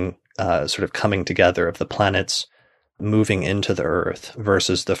something sort of coming together, of the planets moving into the earth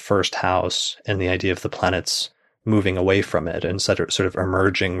versus the first house and the idea of the planets moving away from it and sort of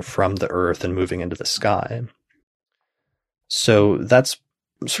emerging from the earth and moving into the sky. So that's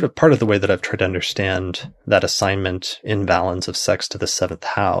sort of part of the way that I've tried to understand that assignment in Valens of sex to the 7th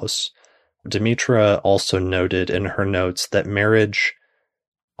house. Demetra also noted in her notes that marriage,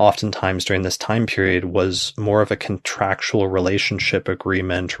 oftentimes during this time period, was more of a contractual relationship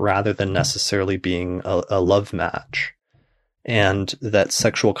agreement rather than necessarily being a love match, and that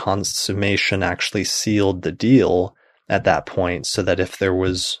sexual consummation actually sealed the deal at that point, so that if there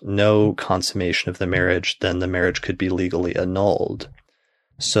was no consummation of the marriage, then the marriage could be legally annulled.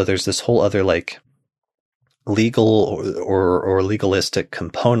 So there's this whole other legal or legalistic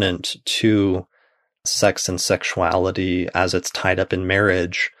component to sex and sexuality as it's tied up in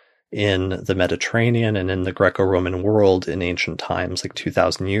marriage in the Mediterranean and in the Greco-Roman world in ancient times, like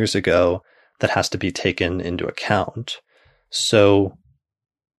 2,000 years ago, that has to be taken into account. So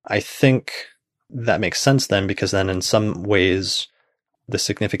I think that makes sense then, because then in some ways the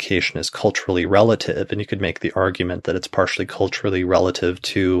signification is culturally relative, and you could make the argument that it's partially culturally relative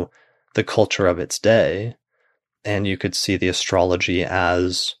to the culture of its day. And you could see the astrology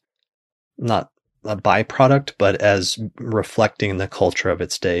as not a byproduct, but as reflecting the culture of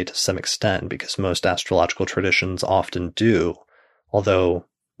its day to some extent, because most astrological traditions often do, although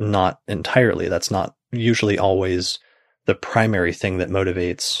not entirely. That's not usually always the primary thing that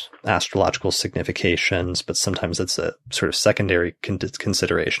motivates astrological significations, but sometimes it's a sort of secondary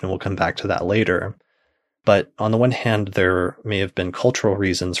consideration, and we'll come back to that later. But on the one hand, there may have been cultural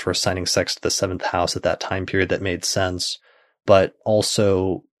reasons for assigning sex to the seventh house at that time period that made sense, but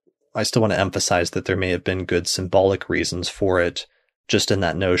also I still want to emphasize that there may have been good symbolic reasons for it, just in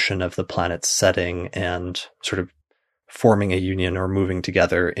that notion of the planet's setting and sort of forming a union or moving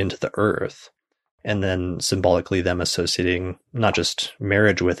together into the earth, and then symbolically them associating not just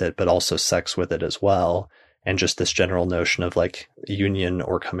marriage with it, but also sex with it as well, and just this general notion of like union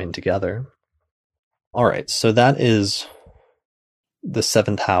or coming together. All right, so that is the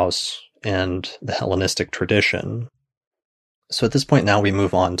seventh house and the Hellenistic tradition. So at this point now we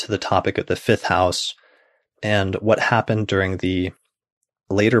move on to the topic of the fifth house and what happened during the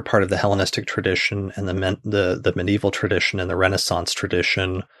later part of the Hellenistic tradition and the medieval tradition and the Renaissance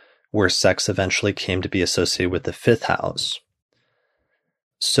tradition, where sex eventually came to be associated with the fifth house.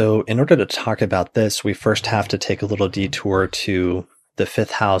 So in order to talk about this, we first have to take a little detour to the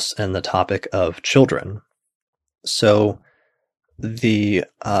fifth house and the topic of children. So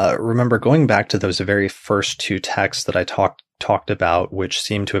remember, going back to those very first two texts that I talked about, which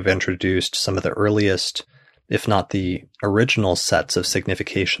seem to have introduced some of the earliest, if not the original sets of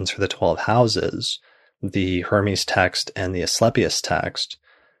significations for the 12 houses, the Hermes text and the Asclepius text.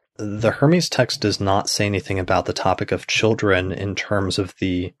 The Hermes text does not say anything about the topic of children in terms of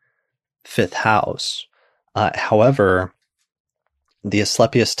the fifth house. However, the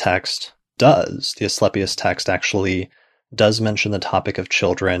Asclepius text does. The Asclepius text actually does mention the topic of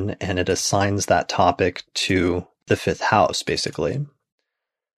children, and it assigns that topic to the fifth house, basically.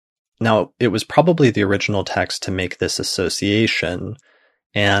 Now, it was probably the original text to make this association,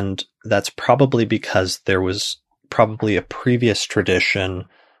 and that's probably because there was probably a previous tradition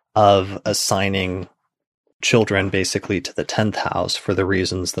of assigning children basically to the 10th house for the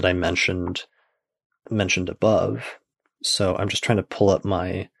reasons that I mentioned above. So I'm just trying to pull up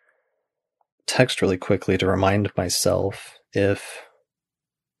my text really quickly to remind myself in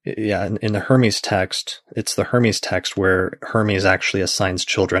the Hermes text, it's the Hermes text where Hermes actually assigns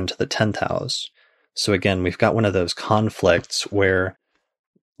children to the 10th house. So again, we've got one of those conflicts where,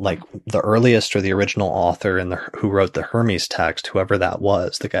 like, the earliest or the original author who wrote the Hermes text, whoever that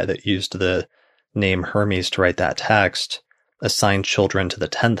was, the guy that used the name Hermes to write that text, assigned children to the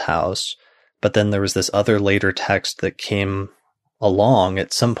 10th house. But then there was this other later text that came along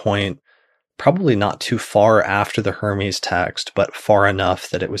at some point, probably not too far after the Hermes text, but far enough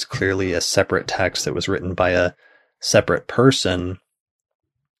that it was clearly a separate text that was written by a separate person.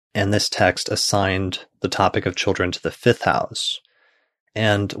 And this text assigned the topic of children to the fifth house.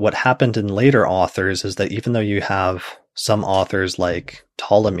 And what happened in later authors is that even though you have some authors like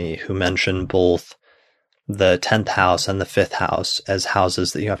Ptolemy who mention both the 10th house and the fifth house as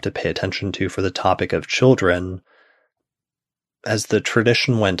houses that you have to pay attention to for the topic of children, as the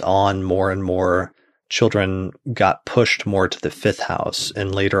tradition went on, more and more children got pushed more to the fifth house,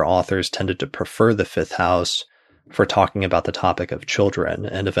 and later authors tended to prefer the fifth house for talking about the topic of children,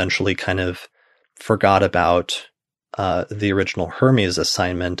 and eventually kind of forgot about the original Hermes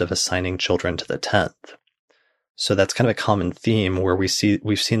assignment of assigning children to the 10th. So that's kind of a common theme where we've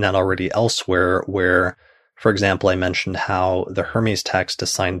seen that already elsewhere, where, for example, I mentioned how the Hermes text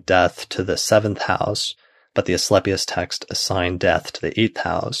assigned death to the 7th house, but the Asclepius text assigned death to the 8th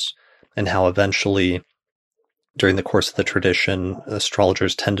house, and how eventually, during the course of the tradition,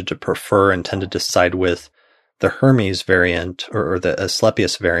 astrologers tended to prefer and tended to side with the Hermes variant or the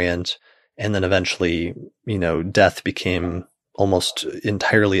Asclepius variant, and then eventually, death became almost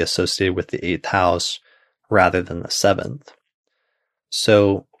entirely associated with the 8th house rather than the 7th.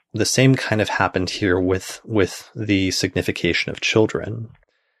 So the same kind of happened here with the signification of children.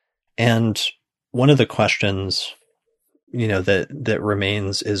 And one of the questions, that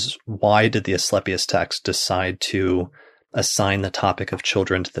remains is, why did the Asclepius text decide to assign the topic of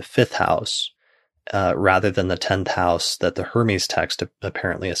children to the fifth house? rather than the 10th house that the Hermes text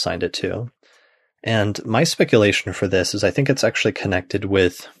apparently assigned it to. And my speculation for this is I think it's actually connected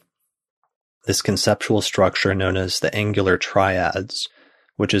with this conceptual structure known as the angular triads,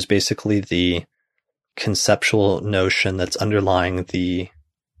 which is basically the conceptual notion that's underlying the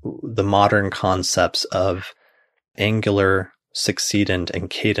modern concepts of angular, succedent, and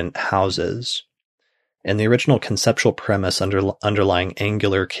cadent houses. And the original conceptual premise underlying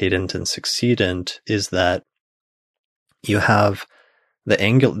angular, cadent, and succedent is that you have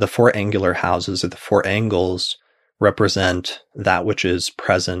the four angular houses, or the four angles, represent that which is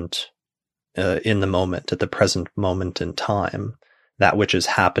present in the moment, at the present moment in time, that which is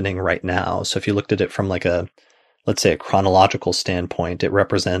happening right now. So if you looked at it from like let's say a chronological standpoint, it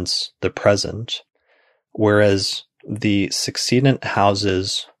represents the present, whereas the succedent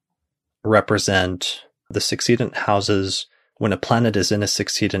houses represent the succedent houses. When a planet is in a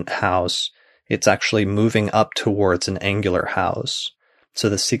succedent house, it's actually moving up towards an angular house. So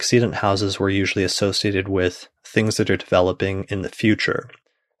the succedent houses were usually associated with things that are developing in the future,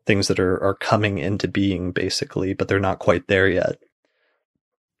 things that are coming into being, basically, but they're not quite there yet.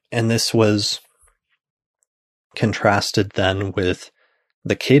 And this was contrasted then with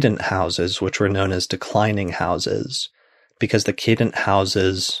the cadent houses, which were known as declining houses, because the cadent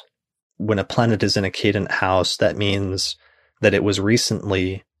houses, when a planet is in a cadent house, that means that it was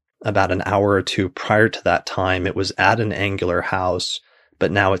recently, about an hour or two prior to that time, it was at an angular house,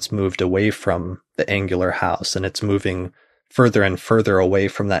 but now it's moved away from the angular house, and it's moving further and further away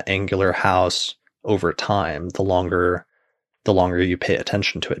from that angular house over time, the longer you pay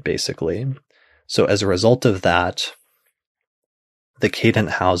attention to it, basically. So as a result of that, the cadent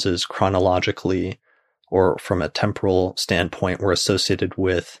houses chronologically, or from a temporal standpoint, were associated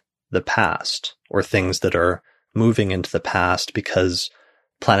with the past, or things that are moving into the past, because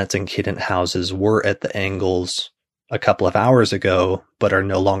planets in cadent houses were at the angles a couple of hours ago, but are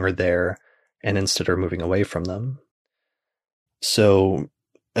no longer there, and instead are moving away from them. So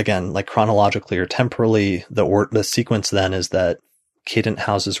again, like chronologically or temporally, the sequence then is that cadent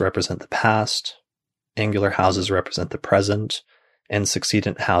houses represent the past, angular houses represent the present, and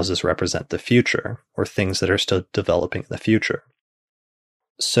succedent houses represent the future, or things that are still developing in the future.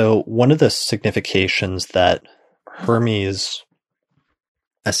 So one of the significations that Hermes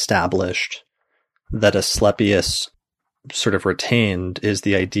established, that Asclepius sort of retained, is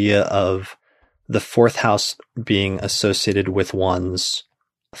the idea of the fourth house being associated with one's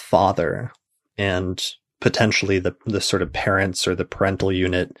father, and potentially the sort of parents or the parental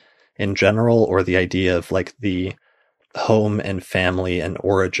unit in general, or the idea of like the home and family and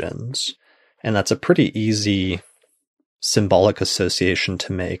origins. And that's a pretty easy symbolic association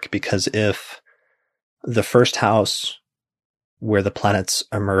to make, because if the first house, where the planets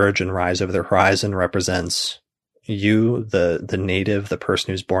emerge and rise over the horizon, represents you, the native, the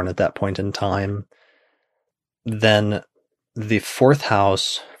person who's born at that point in time, then the fourth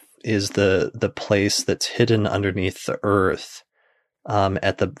house is the place that's hidden underneath the earth,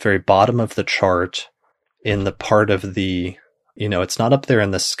 at the very bottom of the chart, in the part of the, it's not up there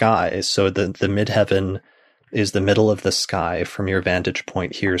in the sky. So the midheaven is the middle of the sky from your vantage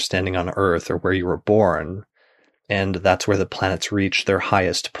point here, standing on Earth, or where you were born. And that's where the planets reach their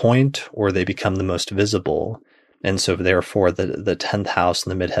highest point, or they become the most visible. And so therefore the 10th house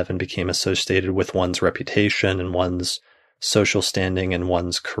in the midheaven became associated with one's reputation and one's social standing and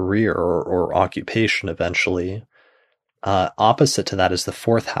one's career or occupation eventually. Opposite to that is the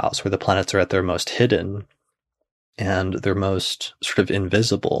fourth house, where the planets are at their most hidden and they're most sort of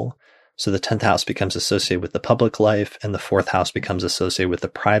invisible. So the 10th house becomes associated with the public life, and the fourth house becomes associated with the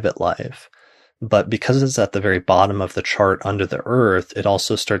private life. But because it's at the very bottom of the chart under the earth, it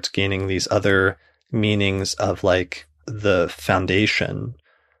also starts gaining these other meanings of like the foundation,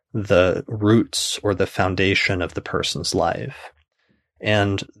 the roots, or the foundation of the person's life.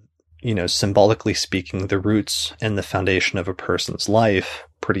 And, symbolically speaking, the roots and the foundation of a person's life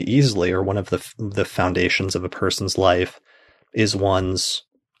pretty easily, or one of the foundations of a person's life, is one's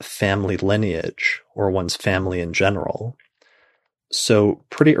family lineage, or one's family in general. So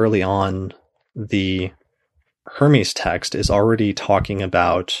pretty early on, the Hermes text is already talking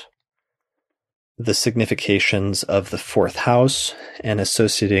about the significations of the fourth house and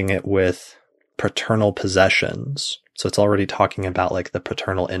associating it with paternal possessions. So it's already talking about like the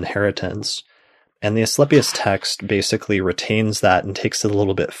paternal inheritance. And the Asclepius text basically retains that and takes it a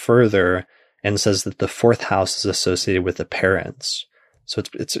little bit further and says that the fourth house is associated with the parents. So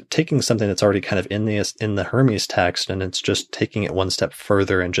it's taking something that's already kind of in the Hermes text, and it's just taking it one step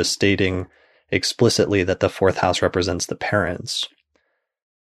further and just stating explicitly that the fourth house represents the parents.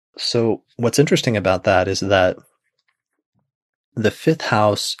 So what's interesting about that is that the fifth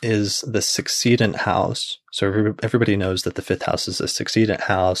house is the succedent house. So everybody knows that the fifth house is a succedent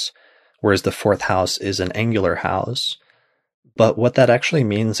house, whereas the fourth house is an angular house. But what that actually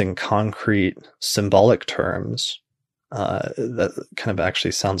means in concrete symbolic terms, that kind of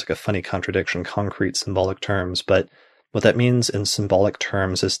actually sounds like a funny contradiction, concrete symbolic terms, but what that means in symbolic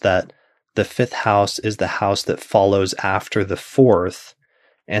terms is that the fifth house is the house that follows after the fourth,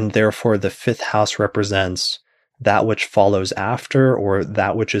 and therefore the fifth house represents that which follows after, or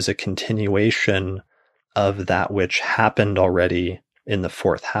that which is a continuation of that which happened already in the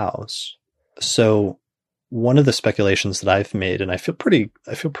fourth house. So one of the speculations that I've made, and I feel pretty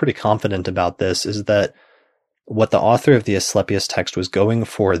confident about this, is that what the author of the Asclepius text was going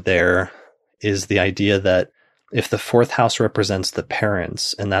for there is the idea that if the fourth house represents the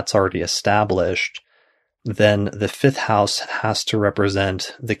parents, and that's already established, then the fifth house has to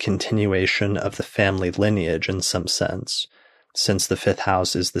represent the continuation of the family lineage in some sense, since the fifth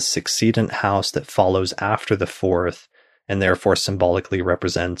house is the succedent house that follows after the fourth, and therefore symbolically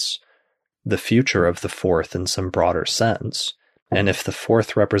represents the future of the fourth in some broader sense. And if the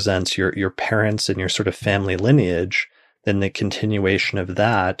fourth represents your parents and your sort of family lineage, then the continuation of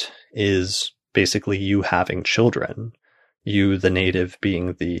that is basically you having children, you, the native,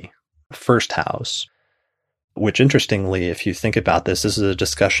 being the first house. Which, interestingly, if you think about this is a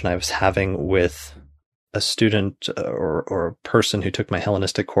discussion I was having with a student or a person who took my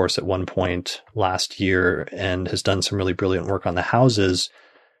Hellenistic course at one point last year and has done some really brilliant work on the houses,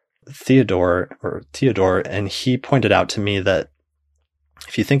 Theodore, and he pointed out to me that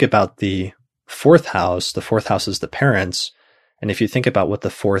if you think about the fourth house is the parents, and if you think about what the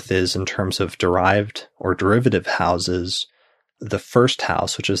fourth is in terms of derived or derivative houses, the first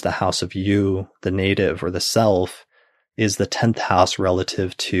house, which is the house of you, the native or the self, is the 10th house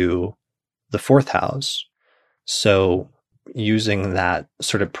relative to the fourth house. So using that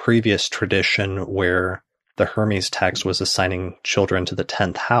sort of previous tradition where the Hermes text was assigning children to the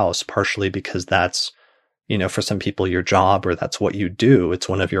 10th house, partially because that's, for some people your job, or that's what you do. It's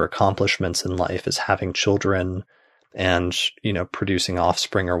one of your accomplishments in life is having children and, producing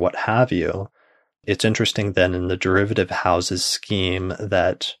offspring or what have you. It's interesting then in the derivative houses scheme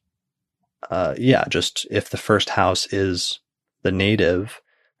that, just if the first house is the native,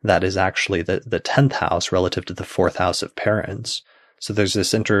 that is actually the 10th house relative to the fourth house of parents. So there's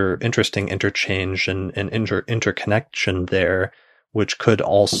this interesting interchange and interconnection there, which could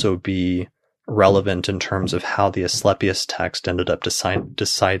also be relevant in terms of how the Asclepius text ended up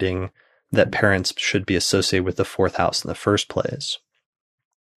deciding that parents should be associated with the fourth house in the first place.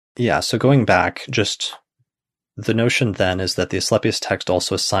 Yeah, so going back, just the notion then is that the Asclepius text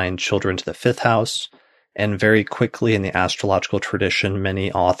also assigned children to the fifth house, and very quickly in the astrological tradition,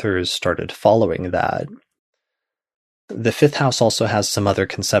 many authors started following that. The fifth house also has some other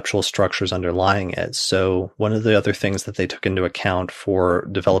conceptual structures underlying it. So one of the other things that they took into account for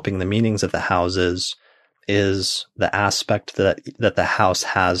developing the meanings of the houses is the aspect that the house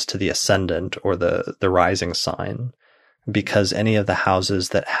has to the ascendant or the rising sign. Because any of the houses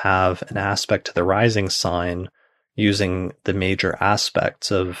that have an aspect to the rising sign using the major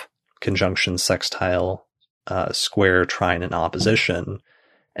aspects of conjunction, sextile, square, trine, and opposition,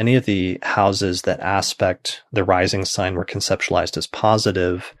 any of the houses that aspect the rising sign were conceptualized as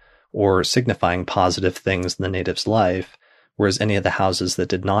positive or signifying positive things in the native's life, whereas any of the houses that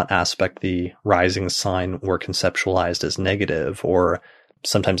did not aspect the rising sign were conceptualized as negative or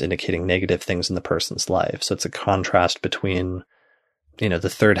sometimes indicating negative things in the person's life. So it's a contrast between, the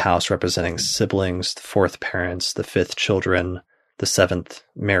third house representing siblings, the fourth parents, the fifth children, the seventh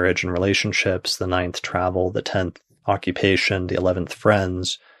marriage and relationships, the ninth travel, the 10th occupation, the 11th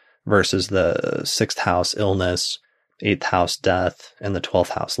friends, versus the sixth house illness, eighth house death, and the 12th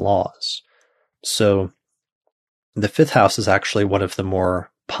house laws. So the fifth house is actually one of the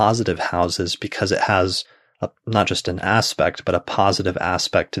more positive houses because it has not just an aspect, but a positive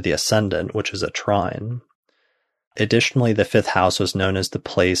aspect to the ascendant, which is a trine. Additionally, the fifth house was known as the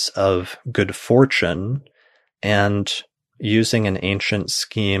place of good fortune, and using an ancient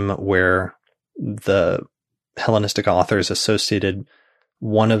scheme where the Hellenistic authors associated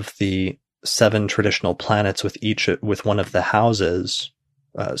one of the 7 traditional planets with one of the houses,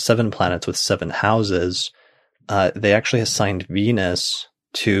 7 planets with 7 houses, they actually assigned Venus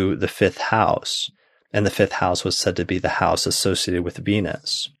to the fifth house. And the fifth house was said to be the house associated with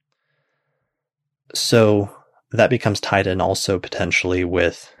Venus. So that becomes tied in also potentially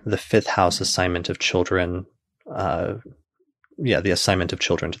with the fifth house assignment of children. The assignment of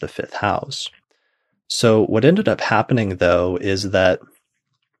children to the fifth house. So what ended up happening, though, is that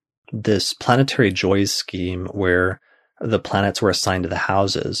this planetary joys scheme where the planets were assigned to the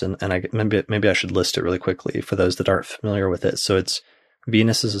houses. And maybe I should list it really quickly for those that aren't familiar with it. So it's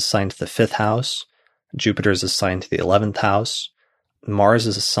Venus is assigned to the 5th house, Jupiter is assigned to the 11th house, Mars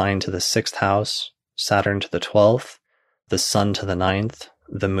is assigned to the 6th house, Saturn to the 12th, the Sun to the 9th,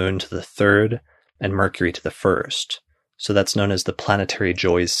 the Moon to the 3rd, and Mercury to the 1st. So that's known as the planetary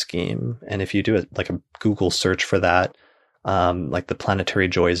joys scheme. And if you do like a Google search for that, like the planetary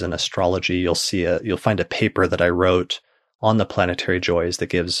joys in astrology, you'll find a paper that I wrote on the planetary joys that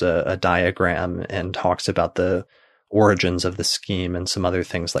gives a diagram and talks about the origins of the scheme and some other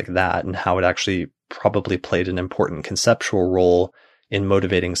things like that, and how it actually probably played an important conceptual role in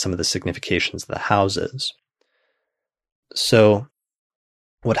motivating some of the significations of the houses. So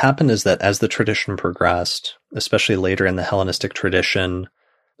what happened is that as the tradition progressed, especially later in the Hellenistic tradition,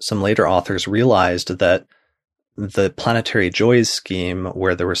 some later authors realized that the planetary joys scheme,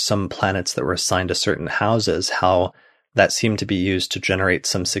 where there were some planets that were assigned to certain houses, how that seemed to be used to generate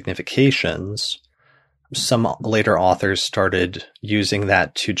some significations. Some later authors started using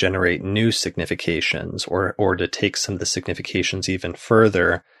that to generate new significations, or to take some of the significations even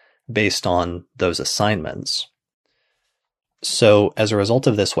further based on those assignments. So as a result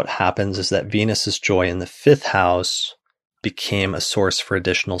of this, what happens is that Venus's joy in the 5th house became a source for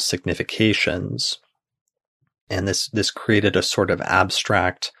additional significations. And this created a sort of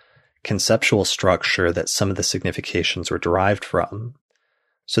abstract conceptual structure that some of the significations were derived from.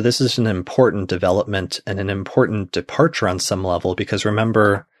 So this is an important development and an important departure on some level, because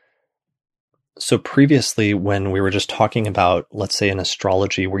remember, so previously when we were just talking about, let's say in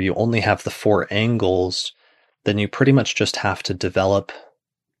astrology, where you only have the 4 angles, then you pretty much just have to develop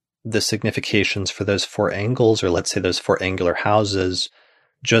the significations for those 4 angles, or let's say those 4 angular houses,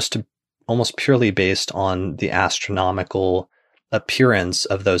 just almost purely based on the astronomical appearance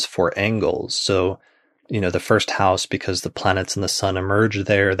of those 4 angles. So, the first house, because the planets and the sun emerge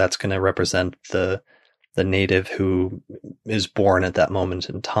there, that's going to represent the native who is born at that moment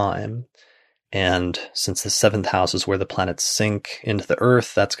in time. And since the 7th house is where the planets sink into the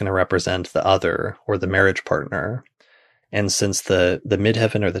earth, that's going to represent the other, or the marriage partner. And since the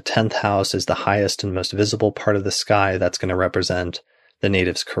midheaven, or the 10th house, is the highest and most visible part of the sky, that's going to represent the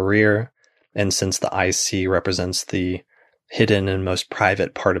native's career. And since the IC represents the hidden and most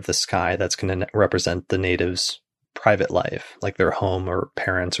private part of the sky, that's going to represent the native's private life, like their home or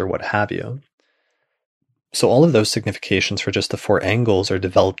parents or what have you. So all of those significations for just the 4 angles are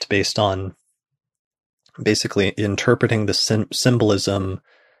developed based on basically interpreting the symbolism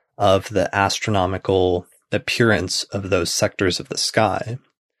of the astronomical appearance of those sectors of the sky.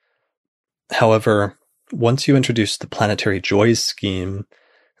 However, once you introduce the planetary joys scheme,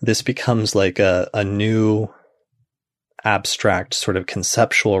 this becomes like a new abstract sort of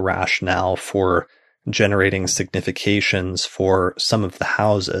conceptual rationale for generating significations for some of the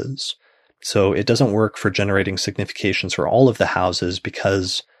houses. So it doesn't work for generating significations for all of the houses,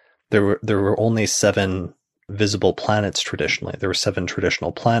 because there were only 7 visible planets traditionally. There were 7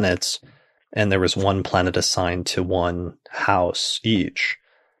 traditional planets, and there was 1 planet assigned to 1 house each.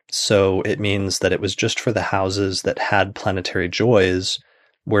 So it means that it was just for the houses that had planetary joys,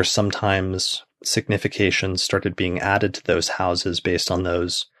 where sometimes significations started being added to those houses based on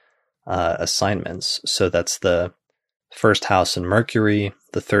those assignments. So that's the 1st house in Mercury,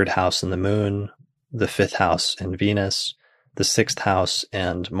 the 3rd house in the Moon, the 5th house in Venus, the 6th house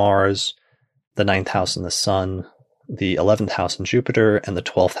and Mars, the 9th house in the Sun, the 11th house in Jupiter, and the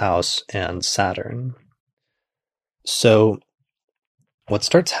 12th house and Saturn. So what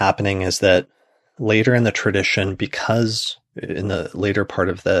starts happening is that later in the tradition, because in the later part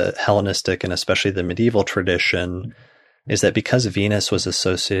of the Hellenistic and especially the medieval tradition, is that because Venus was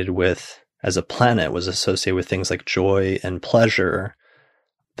associated with, as a planet, was associated with things like joy and pleasure,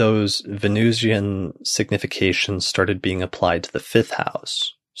 those Venusian significations started being applied to the 5th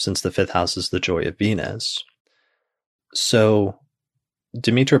house, since the 5th house is the joy of Venus. So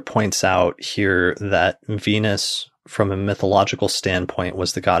Demeter points out here that Venus, from a mythological standpoint,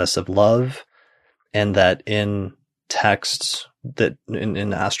 was the goddess of love, and that in texts that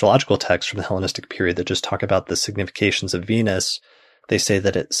in astrological texts from the Hellenistic period that just talk about the significations of Venus, they say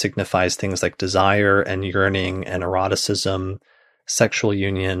that it signifies things like desire and yearning and eroticism, sexual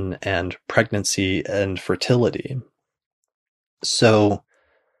union and pregnancy and fertility. So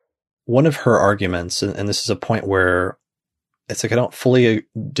one of her arguments, and this is a point where it's like I don't fully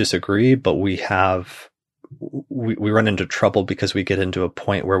disagree, but we run into trouble because we get into a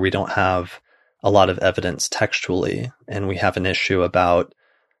point where we don't have a lot of evidence textually, and we have an issue about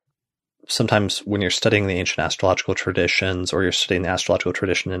sometimes when you're studying the ancient astrological traditions or you're studying the astrological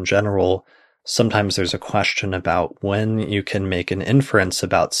tradition in general, sometimes there's a question about when you can make an inference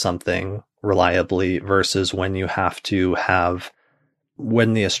about something reliably versus when you have to have,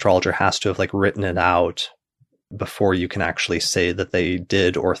 when the astrologer has to have like written it out before you can actually say that they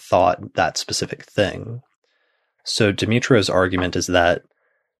did or thought that specific thing. So Dimitro's argument is that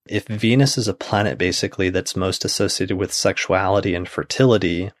if Venus is a planet basically that's most associated with sexuality and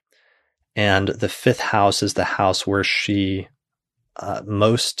fertility, and the fifth house is the house where she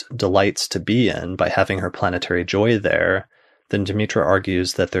most delights to be in by having her planetary joy there, then Dimitra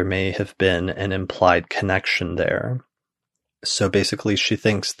argues that there may have been an implied connection there. So basically she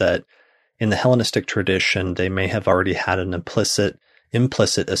thinks that in the Hellenistic tradition, they may have already had an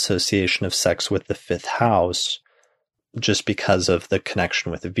implicit association of sex with the fifth house just because of the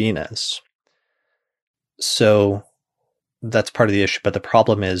connection with Venus. So that's part of the issue, but the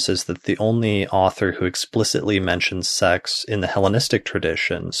problem is that the only author who explicitly mentions sex in the Hellenistic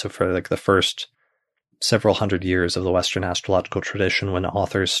tradition, so for like the first several hundred years of the Western astrological tradition, when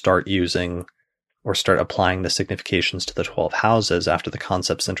authors start using or start applying the significations to the 12 houses after the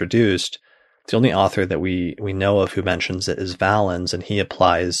concept's introduced, the only author that we know of who mentions it is Valens, and he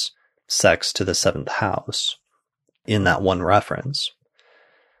applies sex to the seventh house in that one reference.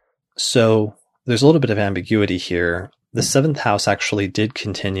 So there's a little bit of ambiguity here. The seventh house actually did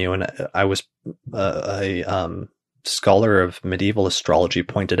continue, and I was a scholar of medieval astrology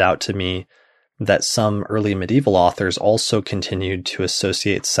pointed out to me that some early medieval authors also continued to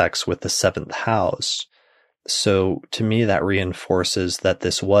associate sex with the seventh house. So to me, that reinforces that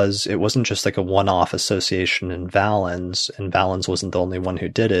it wasn't just like a one-off association in Valens, and Valens wasn't the only one who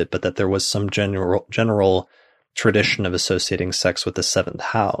did it, but that there was some general tradition of associating sex with the seventh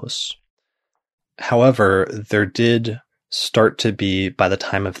house. However, there did start to be, by the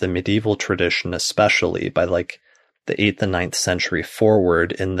time of the medieval tradition, especially by like the 8th and 9th century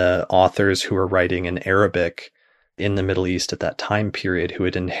forward, in the authors who were writing in Arabic in the Middle East at that time period, who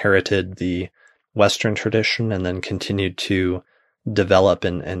had inherited the Western tradition and then continued to develop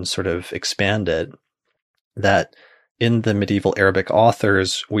and sort of expand it, that in the medieval Arabic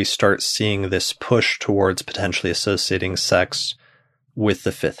authors, we start seeing this push towards potentially associating sex with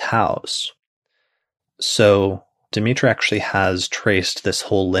the fifth house. So Dimitra actually has traced this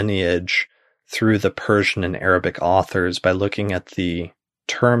whole lineage through the Persian and Arabic authors by looking at the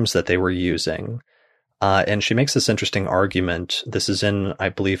terms that they were using. And she makes this interesting argument. This is in, I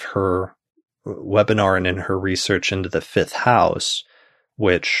believe, her webinar and in her research into the fifth house,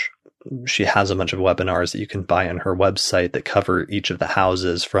 which she has a bunch of webinars that you can buy on her website that cover each of the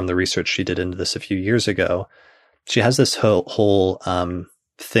houses from the research she did into this a few years ago. She has this whole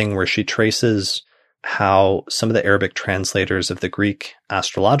thing where she traces how some of the Arabic translators of the Greek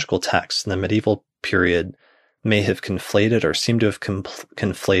astrological texts in the medieval period may have conflated or seem to have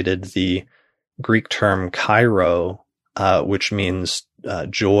conflated the Greek term Cairo, which means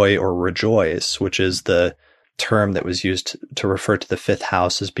joy or rejoice, which is the term that was used to refer to the fifth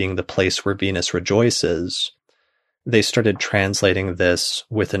house as being the place where Venus rejoices. They started translating this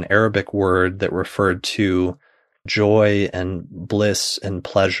with an Arabic word that referred to joy and bliss and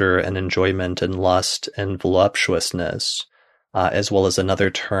pleasure and enjoyment and lust and voluptuousness, as well as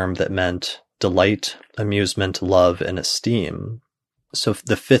another term that meant delight, amusement, love, and esteem. So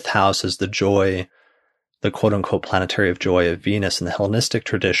the fifth house is the joy, the quote-unquote planetary of joy of Venus in the Hellenistic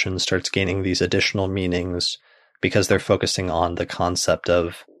tradition starts gaining these additional meanings because they're focusing on the concept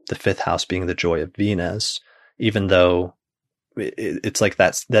of the fifth house being the joy of Venus, even though it's like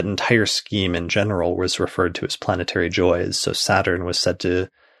that entire scheme in general was referred to as planetary joys. So Saturn was said to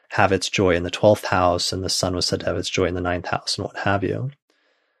have its joy in the 12th house, and the sun was said to have its joy in the 9th house, and what have you.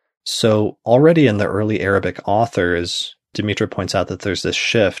 So already in the early Arabic authors, Dimitra points out that there's this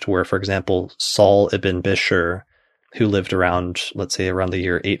shift where, for example, Saul ibn Bishr, who lived around, let's say, around the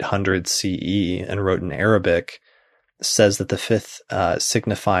year 800 CE and wrote in Arabic, says that the fifth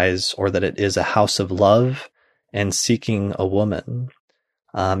signifies, or that it is a house of love and seeking a woman.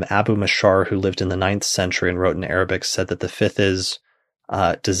 Abu Mashar, who lived in the 9th century and wrote in Arabic, said that the fifth is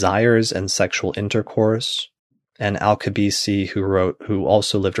desires and sexual intercourse. And Al-Kabisi, who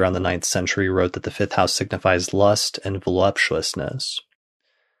also lived around the 9th century, wrote that the fifth house signifies lust and voluptuousness.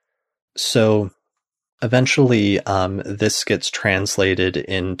 So eventually this gets translated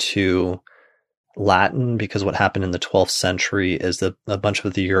into Latin, because what happened in the 12th century is that a bunch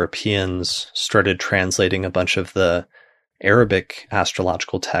of the Europeans started translating a bunch of the Arabic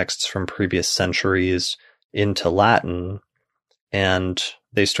astrological texts from previous centuries into Latin, and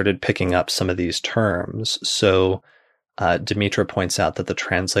they started picking up some of these terms. So Demetra points out that the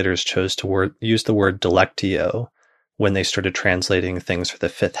translators chose to use the word delectio when they started translating things for the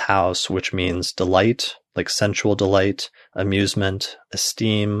fifth house, which means delight, like sensual delight, amusement,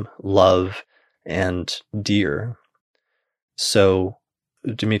 esteem, love, and dear. So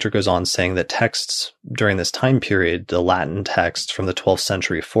Demetra goes on saying that texts during this time period, the Latin texts from the 12th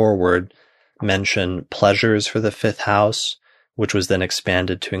century forward, mention pleasures for the fifth house, which was then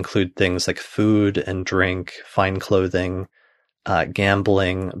expanded to include things like food and drink, fine clothing,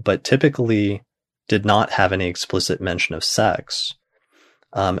 gambling, but typically did not have any explicit mention of sex.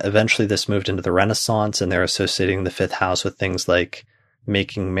 Eventually, this moved into the Renaissance, and they're associating the fifth house with things like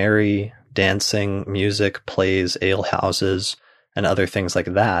making merry, dancing, music, plays, alehouses, and other things like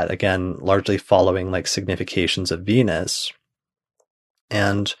that. Again, largely following like significations of Venus.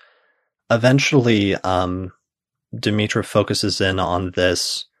 And eventually, Demetra focuses in on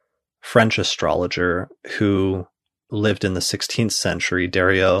this French astrologer who lived in the 16th century,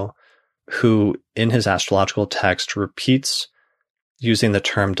 Deriot, who in his astrological text repeats using the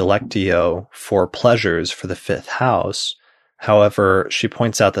term delectio for pleasures for the fifth house. However, she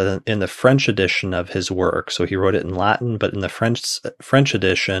points out that in the French edition of his work, so he wrote it in Latin, but in the French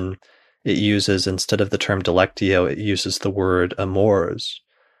edition, it uses, instead of the term delectio, it uses the word amours,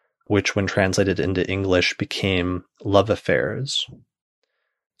 which when translated into English became love affairs.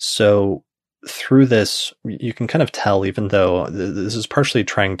 So through this, you can kind of tell, even though this is partially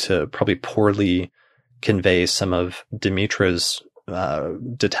trying to probably poorly convey some of Demetra's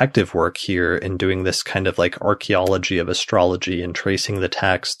detective work here in doing this kind of like archaeology of astrology and tracing the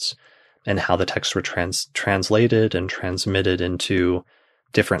texts and how the texts were translated and transmitted into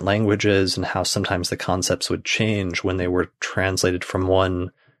different languages, and how sometimes the concepts would change when they were translated from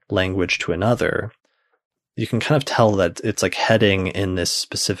one language to another. You can kind of tell that it's like heading in this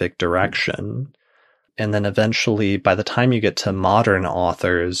specific direction. And then eventually, by the time you get to modern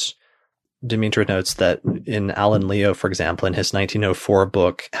authors, Demetra notes that in Alan Leo, for example, in his 1904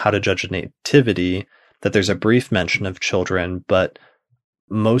 book, How to Judge a Nativity, that there's a brief mention of children, but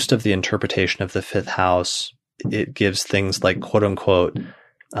most of the interpretation of the fifth house, it gives things like, quote unquote,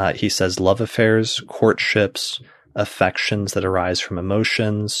 he says love affairs, courtships, affections that arise from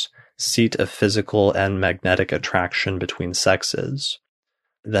emotions, seat of physical and magnetic attraction between sexes.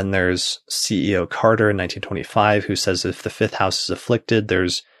 Then there's CEO Carter in 1925, who says if the fifth house is afflicted,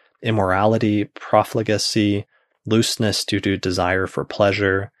 there's immorality, profligacy, looseness due to desire for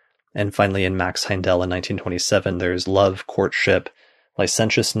pleasure. And finally, in Max Heindel in 1927, there's love, courtship,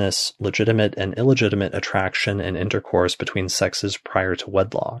 licentiousness, legitimate and illegitimate attraction and intercourse between sexes prior to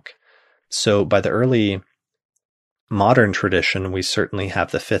wedlock. So by the early modern tradition, we certainly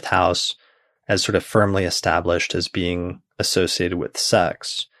have the fifth house as sort of firmly established as being associated with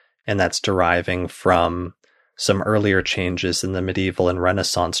sex. And that's deriving from some earlier changes in the medieval and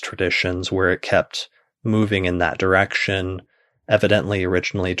Renaissance traditions where it kept moving in that direction, evidently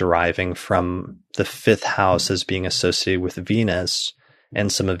originally deriving from the fifth house as being associated with Venus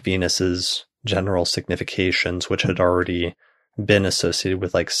and some of Venus's general significations, which had already been associated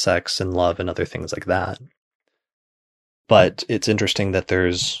with like sex and love and other things like that. But it's interesting that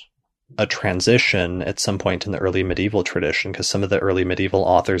there's a transition at some point in the early medieval tradition, because some of the early medieval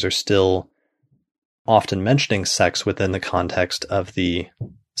authors are still often mentioning sex within the context of the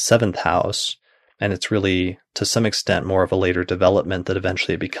seventh house. And it's really, to some extent, more of a later development that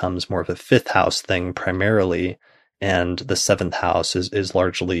eventually it becomes more of a fifth house thing primarily. And the seventh house is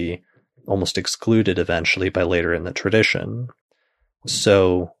largely almost excluded eventually by later in the tradition.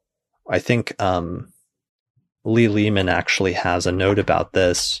 So I think Lee Lehman actually has a note about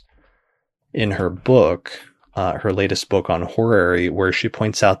this in her book, her latest book on horary, where she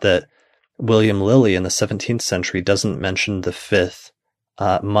points out that William Lilly in the 17th century doesn't mention the fifth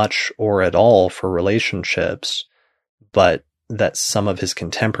much or at all for relationships, but that some of his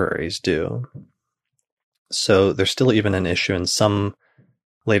contemporaries do. So there's still even an issue in some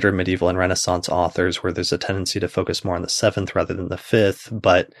later medieval and Renaissance authors where there's a tendency to focus more on the seventh rather than the fifth,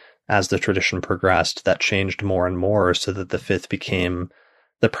 but as the tradition progressed, that changed more and more so that the fifth became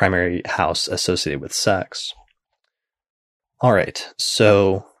the primary house associated with sex. All right,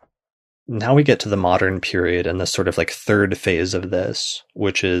 so now we get to the modern period and the sort of like third phase of this,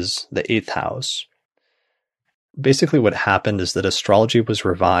 which is the eighth house. Basically what happened is that astrology was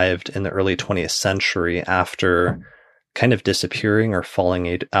revived in the early 20th century after kind of disappearing or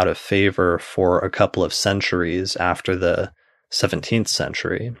falling out of favor for a couple of centuries after the 17th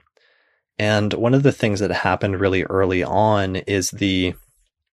century. And one of the things that happened really early on is the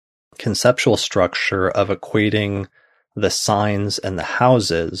conceptual structure of equating the signs and the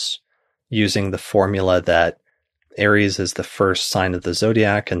houses using the formula that Aries is the first sign of the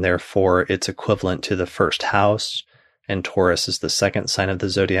zodiac, and therefore it's equivalent to the first house. And Taurus is the second sign of the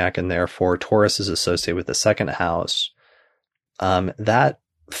zodiac, and therefore Taurus is associated with the second house. That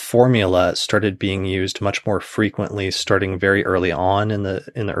formula started being used much more frequently, starting very early on in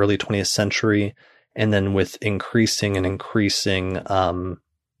the early 20th century, and then with increasing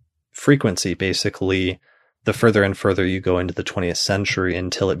frequency, basically, the further and further you go into the 20th century,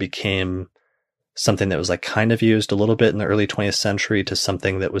 until it became something that was like kind of used a little bit in the early 20th century to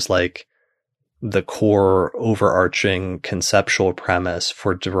something that was like the core overarching conceptual premise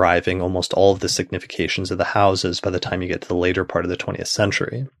for deriving almost all of the significations of the houses by the time you get to the later part of the 20th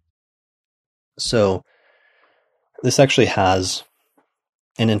century. So this actually has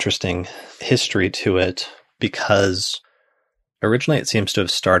an interesting history to it, because originally it seems to have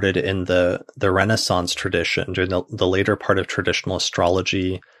started in the Renaissance tradition, during the later part of traditional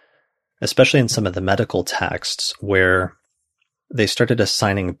astrology, especially in some of the medical texts, where they started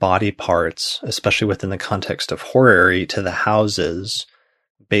assigning body parts, especially within the context of horary, to the houses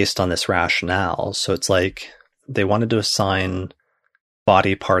based on this rationale. So it's like they wanted to assign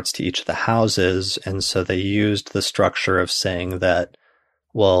body parts to each of the houses, and so they used the structure of saying that,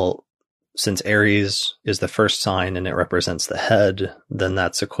 well, since Aries is the first sign and it represents the head, then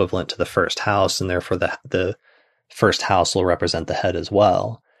that's equivalent to the first house, and therefore the first house will represent the head as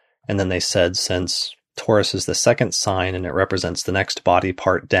well. And then they said, since Taurus is the second sign and it represents the next body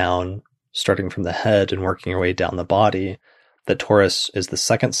part down, starting from the head and working your way down the body, that Taurus is the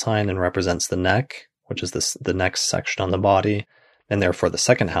second sign and represents the neck, which is the next section on the body, and therefore the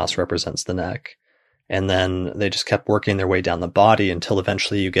second house represents the neck. And then they just kept working their way down the body until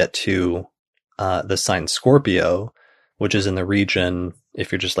eventually you get to the sign Scorpio, which is in the region,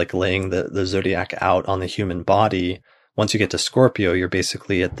 if you're just like laying the zodiac out on the human body, once you get to Scorpio, you're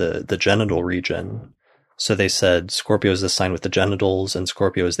basically at the genital region. So they said Scorpio is the sign with the genitals, and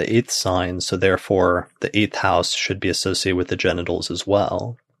Scorpio is the 8th sign, so therefore the 8th house should be associated with the genitals as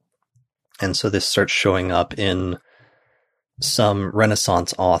well. And so this starts showing up in some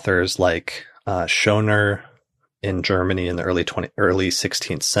Renaissance authors like Schoner in Germany in the early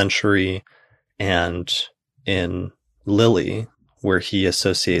 16th century, and in Lilly, where he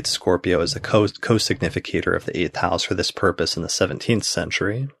associates Scorpio as a co-significator of the 8th house for this purpose in the 17th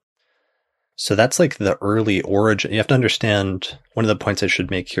century. So that's like the early origin. You have to understand, one of the points I should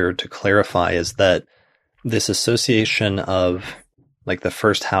make here to clarify is that this association of like the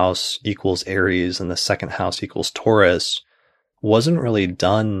first house equals Aries and the second house equals Taurus wasn't really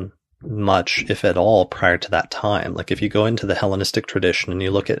done much, if at all, prior to that time. Like if you go into the Hellenistic tradition and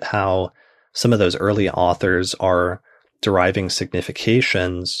you look at how some of those early authors are deriving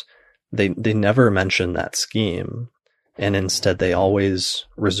significations, they never mention that scheme. And instead, they always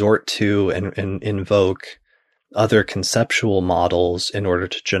resort to and invoke other conceptual models in order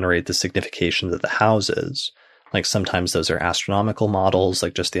to generate the significations of the houses. Like sometimes those are astronomical models,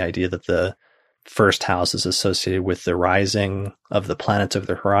 like just the idea that the first house is associated with the rising of the planets over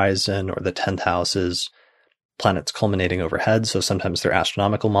the horizon, or the 10th house is planets culminating overhead. So sometimes they're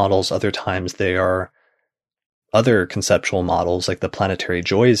astronomical models. Other times they are other conceptual models, like the planetary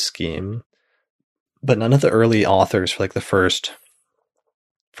joys scheme. But none of the early authors for like the first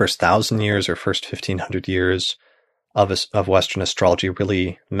 1,000 years or first 1,500 years of Western astrology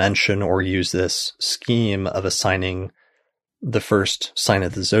really mention or use this scheme of assigning the first sign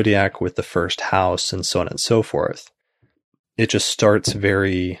of the zodiac with the first house and so on and so forth. It just starts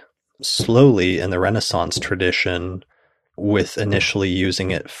very slowly in the Renaissance tradition, with initially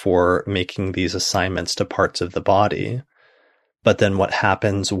using it for making these assignments to parts of the body. But then what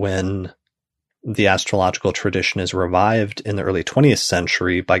happens when the astrological tradition is revived in the early 20th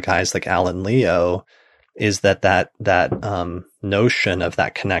century by guys like Alan Leo is that notion of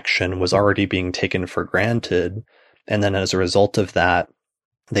that connection was already being taken for granted. And then as a result of that,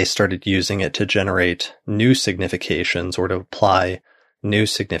 they started using it to generate new significations, or to apply new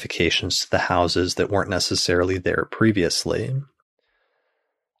significations to the houses that weren't necessarily there previously.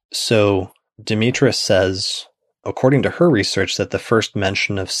 So Demetrius says, according to her research, that the first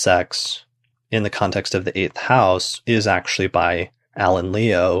mention of sex in the context of the 8th house is actually by Alan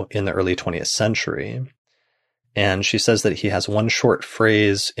Leo in the early 20th century. And she says that he has one short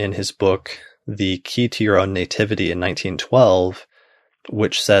phrase in his book, The Key to Your Own Nativity in 1912,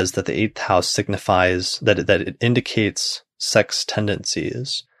 which says that the 8th house signifies that it indicates sex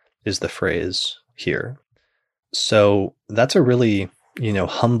tendencies, is the phrase here. So that's a really,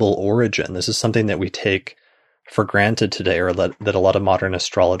 humble origin. This is something that we take for granted today, or that a lot of modern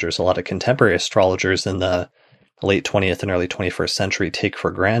astrologers, a lot of contemporary astrologers in the late 20th and early 21st century take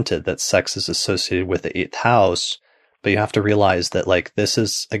for granted that sex is associated with the eighth house. But you have to realize that, like, this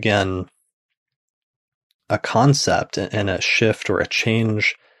is, again, a concept and a shift or a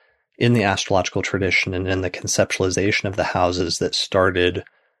change in the astrological tradition and in the conceptualization of the houses that started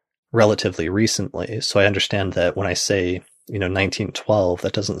relatively recently. So I understand that when I say, 1912,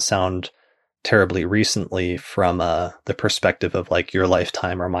 that doesn't sound terribly recently from the perspective of like your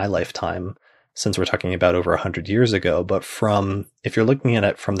lifetime or my lifetime, since we're talking about over 100 years ago. But if you're looking at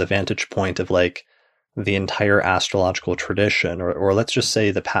it from the vantage point of like the entire astrological tradition, or let's just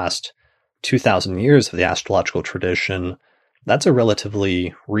say the past 2,000 years of the astrological tradition, that's a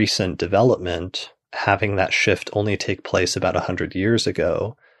relatively recent development, having that shift only take place about 100 years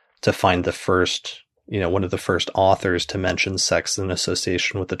ago, to find the first, one of the first authors to mention sex in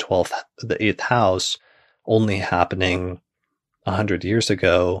association with the eighth house, only happening 100 years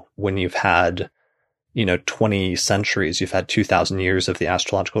ago, when you've had, 20 centuries, you've had 2,000 years of the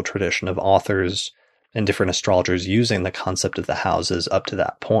astrological tradition of authors and different astrologers using the concept of the houses up to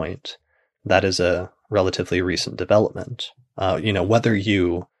that point. That is a relatively recent development. Whether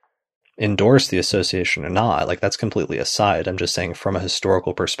you endorse the association or not, like, that's completely aside. I'm just saying from a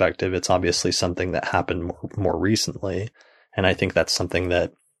historical perspective, it's obviously something that happened more recently. And I think that's something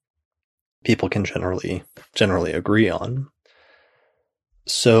that people can generally agree on.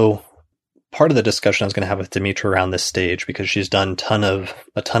 So part of the discussion I was going to have with Dimitra around this stage, because she's done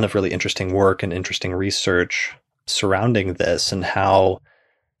a ton of really interesting work and interesting research surrounding this, and how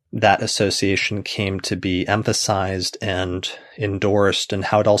that association came to be emphasized and endorsed, and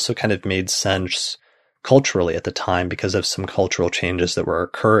how it also kind of made sense culturally at the time because of some cultural changes that were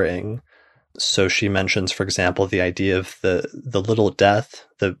occurring. So she mentions, for example, the idea of the little death,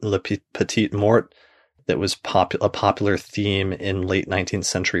 the le petite mort, that was a popular theme in late 19th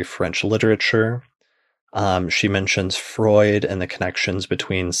century French literature. She mentions Freud and the connections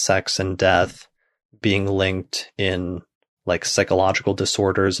between sex and death being linked in like psychological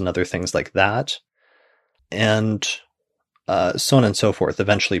disorders and other things like that. And so on and so forth.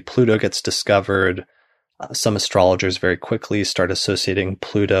 Eventually, Pluto gets discovered. Some astrologers very quickly start associating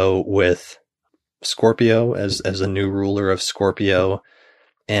Pluto with Scorpio as a new ruler of Scorpio.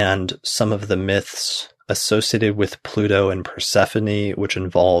 And some of the myths associated with Pluto and Persephone, which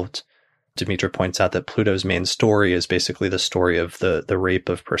involved, Dimitra points out that Pluto's main story is basically the story of the rape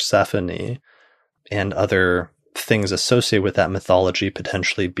of Persephone, and other things associated with that mythology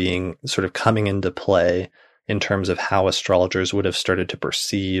potentially being sort of coming into play in terms of how astrologers would have started to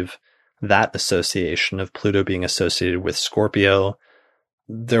perceive that association of Pluto being associated with Scorpio.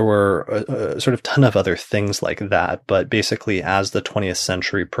 There were a sort of ton of other things like that, but basically as the 20th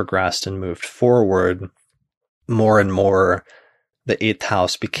century progressed and moved forward, more and more the eighth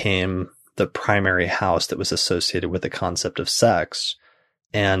house became the primary house that was associated with the concept of sex.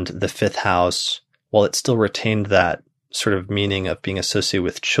 And the fifth house, while it still retained that sort of meaning of being associated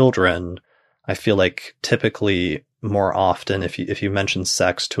with children, I feel like typically more often, if you mention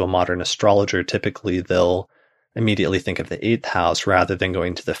sex to a modern astrologer, typically they'll immediately think of the eighth house rather than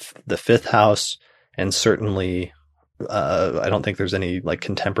going to the fifth house. And certainly, I don't think there's any like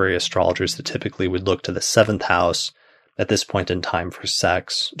contemporary astrologers that typically would look to the seventh house at this point in time for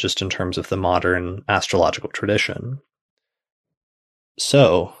sex, just in terms of the modern astrological tradition.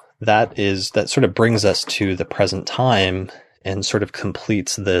 So that sort of brings us to the present time and sort of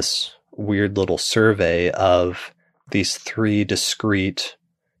completes this weird little survey of these three discrete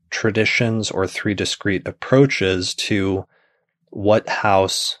traditions or three discrete approaches to what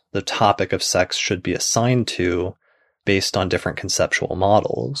house the topic of sex should be assigned to based on different conceptual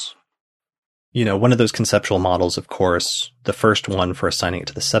models. One of those conceptual models, of course, the first one for assigning it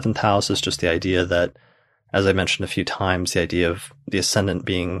to the seventh house is just the idea that, as I mentioned a few times, the idea of the ascendant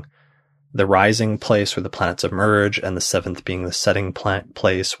being the rising place where the planets emerge, and the seventh being the setting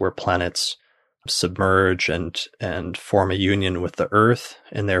place where planets submerge and form a union with the earth,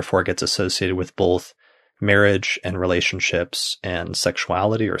 and therefore gets associated with both marriage and relationships and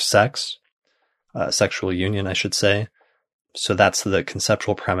sexuality or sex, sexual union, I should say. So that's the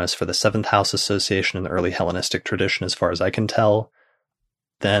conceptual premise for the seventh house association in the early Hellenistic tradition, as far as I can tell.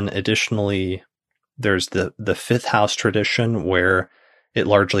 Then additionally, there's the fifth house tradition, where it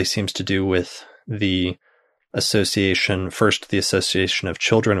largely seems to do with the association of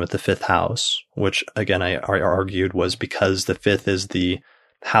children with the fifth house, which again I argued was because the fifth is the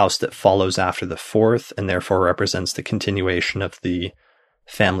house that follows after the fourth and therefore represents the continuation of the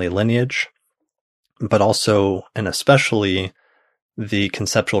family lineage. But also, and especially, the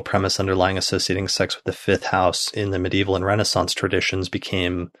conceptual premise underlying associating sex with the fifth house in the medieval and Renaissance traditions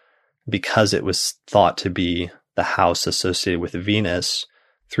became, because it was thought to be the house associated with Venus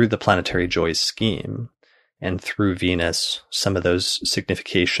through the planetary joys scheme. And through Venus, some of those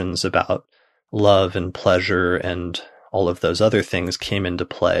significations about love and pleasure and all of those other things came into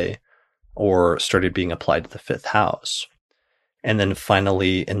play or started being applied to the fifth house. And then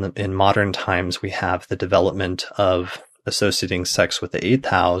finally, in modern times, we have the development of associating sex with the eighth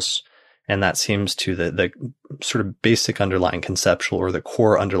house. And that seems to the sort of basic underlying conceptual or the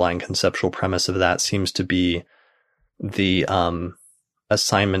core underlying conceptual premise of that seems to be the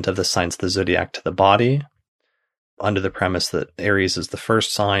assignment of the signs of the zodiac to the body, under the premise that Aries is the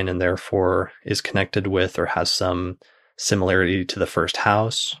first sign and therefore is connected with or has some similarity to the first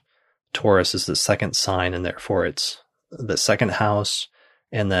house. Taurus is the second sign and therefore it's the second house.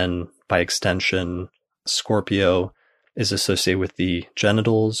 And then by extension, Scorpio is associated with the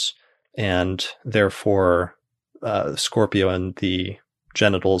genitals, and therefore Scorpio and the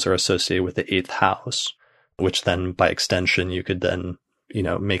genitals are associated with the eighth house, which then by extension you could then,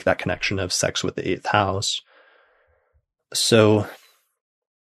 make that connection of sex with the eighth house. So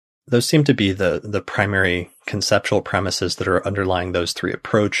those seem to be the primary conceptual premises that are underlying those three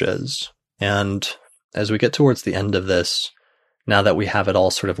approaches. And as we get towards the end of this, now that we have it all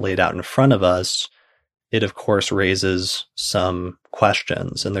sort of laid out in front of us, it of course raises some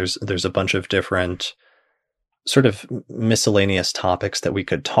questions. And there's a bunch of different sort of miscellaneous topics that we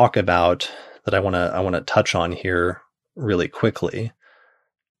could talk about that I want to touch on here really quickly.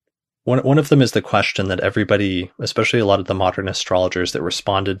 One of them is the question that everybody, especially a lot of the modern astrologers that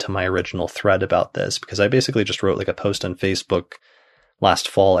responded to my original thread about this, because I basically just wrote like a post on Facebook last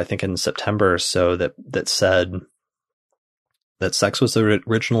fall, I think in September or so, that said that sex was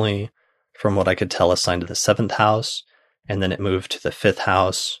originally, from what I could tell, assigned to the seventh house, and then it moved to the fifth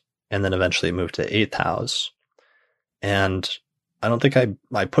house, and then eventually it moved to the eighth house. And I don't think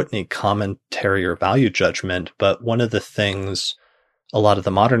I put any commentary or value judgment, but one of the things a lot of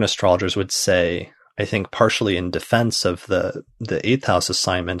the modern astrologers would say, I think partially in defense of the eighth house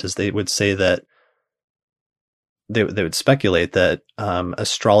assignment, is they would say that they would speculate that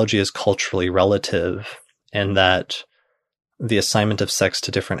astrology is culturally relative, and that the assignment of sex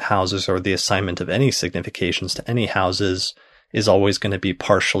to different houses or the assignment of any significations to any houses is always going to be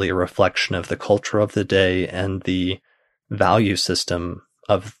partially a reflection of the culture of the day and the value system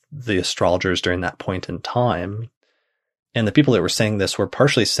of the astrologers during that point in time. And the people that were saying this were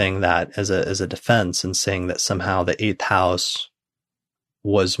partially saying that as a defense and saying that somehow the eighth house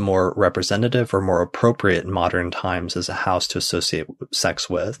was more representative or more appropriate in modern times as a house to associate sex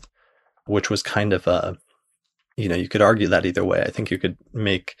with, which was kind of you could argue that either way. I think you could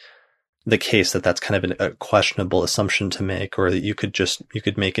make the case that that's kind of a questionable assumption to make, or that you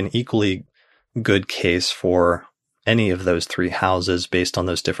could make an equally good case for any of those three houses based on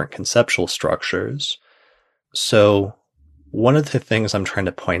those different conceptual structures. So one of the things I'm trying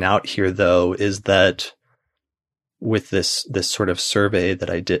to point out here, though, is that with this sort of survey that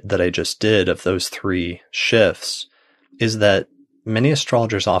I just did of those three shifts, is that many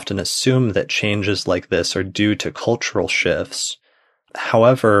astrologers often assume that changes like this are due to cultural shifts.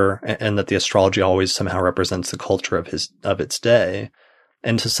 However, and that the astrology always somehow represents the culture of its day.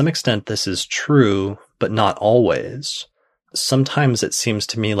 And to some extent, this is true, but not always. Sometimes it seems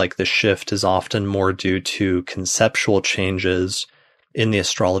to me like the shift is often more due to conceptual changes in the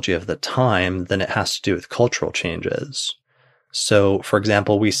astrology of the time than it has to do with cultural changes. So, for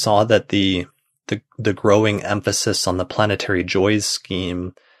example, we saw that the growing emphasis on the planetary joys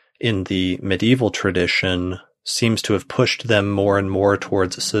scheme in the medieval tradition seems to have pushed them more and more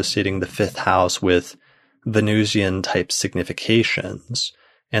towards associating the fifth house with Venusian type significations.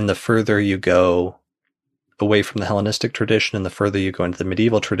 And the further you go away from the Hellenistic tradition and the further you go into the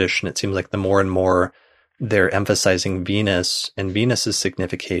medieval tradition, it seems like the more and more they're emphasizing Venus and Venus's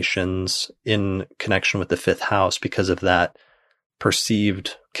significations in connection with the fifth house because of that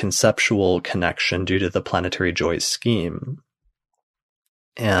perceived conceptual connection due to the planetary joys scheme.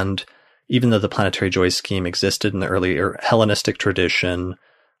 And even though the planetary joys scheme existed in the earlier Hellenistic tradition,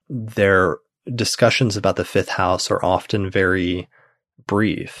 their discussions about the fifth house are often very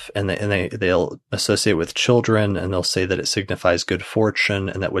brief, and they'll associate with children, and they'll say that it signifies good fortune,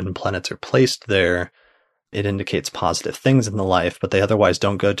 and that when planets are placed there, it indicates positive things in the life, but they otherwise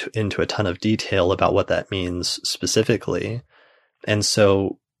don't go into a ton of detail about what that means specifically. And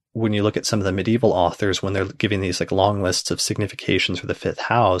so when you look at some of the medieval authors, when they're giving these like long lists of significations for the fifth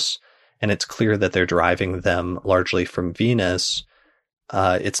house, and it's clear that they're deriving them largely from Venus,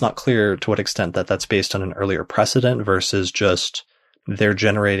 it's not clear to what extent that that's based on an earlier precedent versus just they're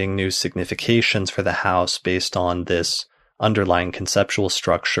generating new significations for the house based on this underlying conceptual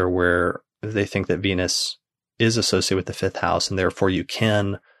structure where they think that Venus is associated with the fifth house, and therefore you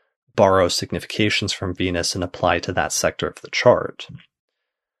can borrow significations from Venus and apply to that sector of the chart.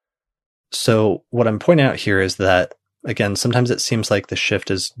 So what I'm pointing out here is that, again, sometimes it seems like the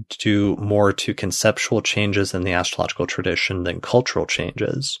shift is due more to conceptual changes in the astrological tradition than cultural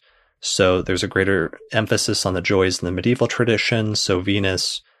changes. So there's a greater emphasis on the joys in the medieval tradition. So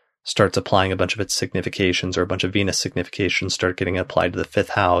Venus starts applying a bunch of its significations, or a bunch of Venus significations start getting applied to the fifth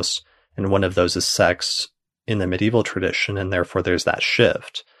house. And one of those is sex in the medieval tradition. And therefore there's that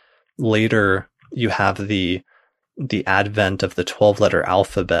shift. Later, you have the advent of the 12-letter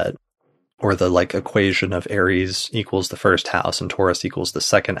alphabet, or the equation of Aries equals the first house and Taurus equals the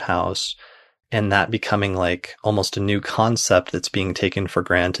second house. And that becoming almost a new concept that's being taken for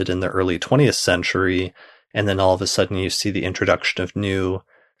granted in the early 20th century. And then all of a sudden you see the introduction of new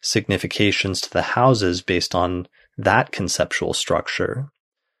significations to the houses based on that conceptual structure.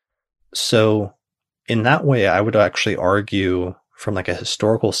 So in that way, I would actually argue from a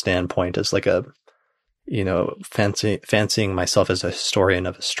historical standpoint as fancying myself as a historian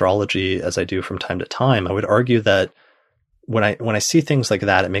of astrology as I do from time to time, I would argue that when I see things like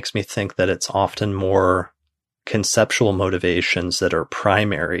that, it makes me think that it's often more conceptual motivations that are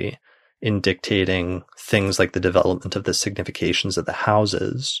primary in dictating things like the development of the significations of the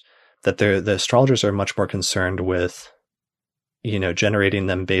houses, that the astrologers are much more concerned with, generating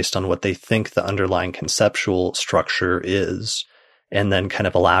them based on what they think the underlying conceptual structure is, and then kind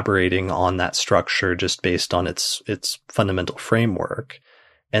of elaborating on that structure just based on its fundamental framework.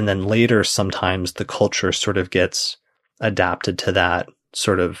 And then later, sometimes the culture sort of gets adapted to that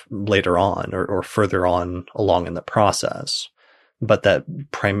sort of later on or further on along in the process. But that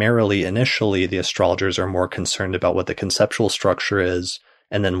primarily, initially, the astrologers are more concerned about what the conceptual structure is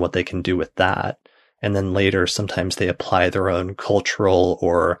and then what they can do with that. And then later, sometimes they apply their own cultural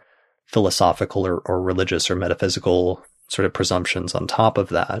or philosophical or religious or metaphysical sort of presumptions on top of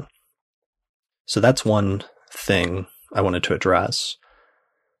that. So that's one thing I wanted to address.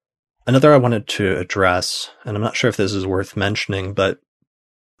 Another I wanted to address, and I'm not sure if this is worth mentioning, but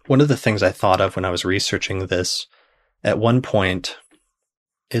one of the things I thought of when I was researching this at one point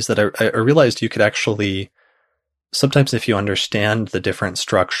is that I realized you could actually, sometimes if you understand the different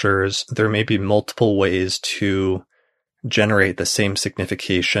structures, there may be multiple ways to generate the same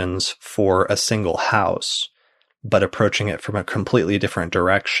significations for a single house, but approaching it from a completely different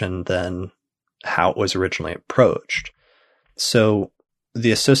direction than how it was originally approached. So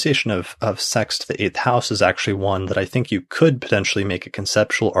the association of sex to the eighth house is actually one that I think you could potentially make a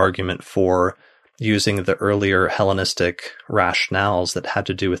conceptual argument for using the earlier Hellenistic rationales that had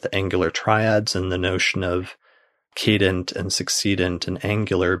to do with the angular triads and the notion of cadent and succedent and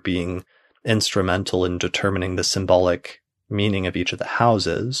angular being instrumental in determining the symbolic meaning of each of the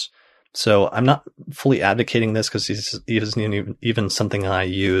houses. So I'm not fully advocating this because this isn't even something I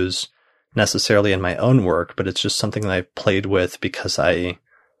use necessarily in my own work, but it's just something that I've played with because I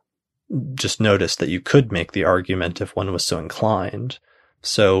just noticed that you could make the argument if one was so inclined.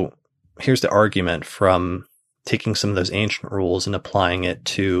 So here's the argument from taking some of those ancient rules and applying it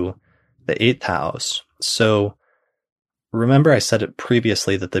to the eighth house. So remember I said it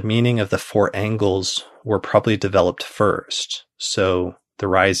previously that the meaning of the four angles were probably developed first. So the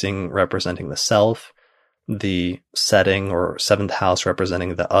rising representing the self, the setting or seventh house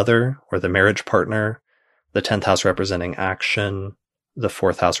representing the other or the marriage partner, the 10th house representing action, the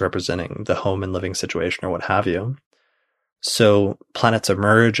fourth house representing the home and living situation or what have you. So planets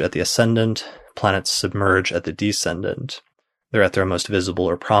emerge at the ascendant, planets submerge at the descendant. They're at their most visible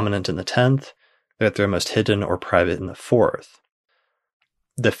or prominent in the 10th. They're at their most hidden or private in the 4th.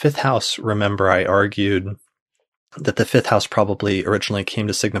 The 5th house, remember, I argued that the 5th house probably originally came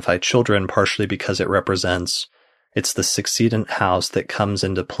to signify children, partially because it's the succedent house that comes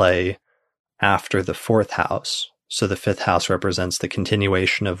into play after the 4th house. So the 5th house represents the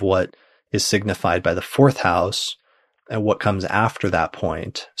continuation of what is signified by the 4th house and what comes after that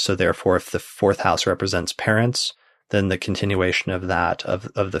point. So therefore, if the 4th house represents parents, then the continuation of that,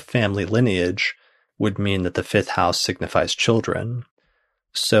 of the family lineage, would mean that the 5th house signifies children.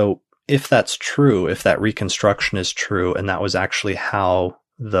 So if that's true, if that reconstruction is true, and that was actually how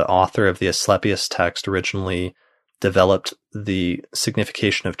the author of the Asclepius text originally developed the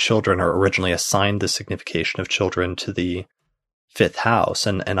signification of children, or originally assigned the signification of children to the 5th house,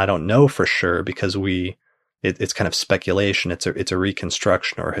 and I don't know for sure because it's kind of speculation. It's a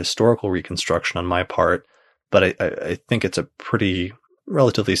reconstruction or a historical reconstruction on my part, but I think it's a pretty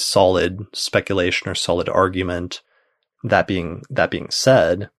relatively solid speculation or solid argument. That being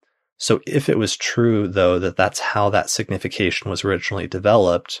said, so if it was true, though, that that's how that signification was originally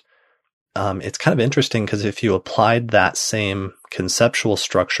developed, it's kind of interesting because if you applied that same conceptual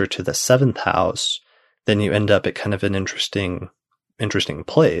structure to the seventh house, then you end up at kind of an interesting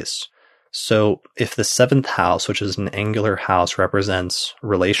place. So if the seventh house, which is an angular house, represents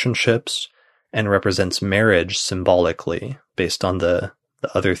relationships and represents marriage symbolically, based on the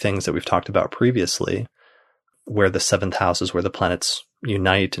other things that we've talked about previously, where the seventh house is where the planets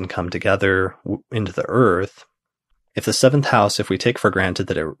unite and come together into the earth. If the seventh house, if we take for granted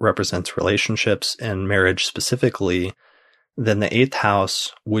that it represents relationships and marriage specifically, then the eighth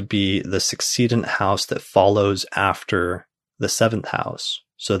house would be the succedent house that follows after the seventh house.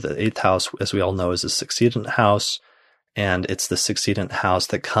 So the eighth house, as we all know, is a succedent house, and it's the succedent house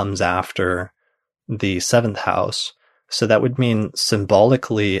that comes after the seventh house. So that would mean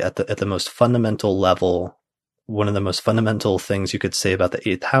symbolically at the most fundamental level, one of the most fundamental things you could say about the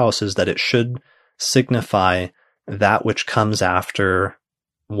eighth house is that it should signify that which comes after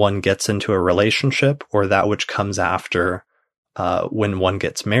one gets into a relationship, or that which comes after when one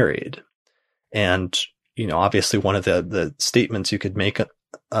gets married. And, obviously one of the statements you could make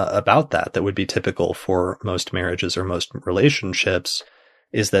about that would be typical for most marriages or most relationships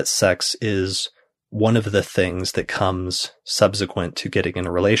is that sex is one of the things that comes subsequent to getting in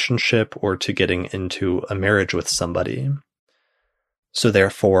a relationship or to getting into a marriage with somebody. So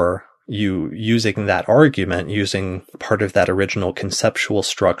therefore, using that argument, using part of that original conceptual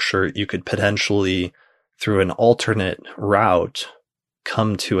structure, you could potentially, through an alternate route,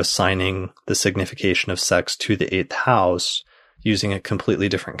 come to assigning the signification of sex to the eighth house using a completely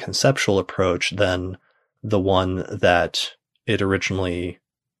different conceptual approach than the one that it originally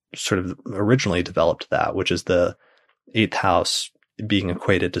developed that, which is the eighth house being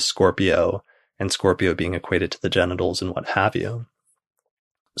equated to Scorpio and Scorpio being equated to the genitals and what have you.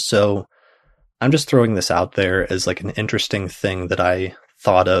 So I'm just throwing this out there as like an interesting thing that I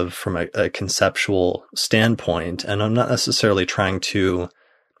thought of from a conceptual standpoint. And I'm not necessarily trying to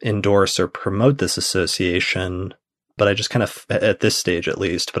endorse or promote this association, but I just kind of, at this stage at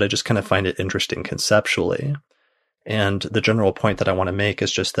least, but I just kind of find it interesting conceptually. And the general point that I want to make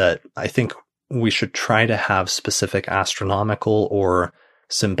is just that I think we should try to have specific astronomical or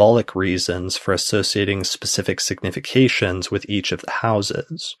symbolic reasons for associating specific significations with each of the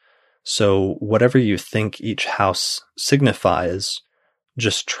houses. So whatever you think each house signifies,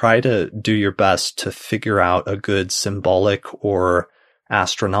 just try to do your best to figure out a good symbolic or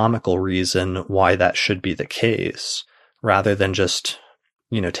astronomical reason why that should be the case, rather than just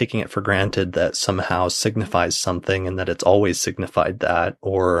taking it for granted that somehow signifies something and that it's always signified that,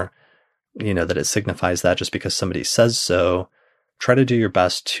 or, that it signifies that just because somebody says so. Try to do your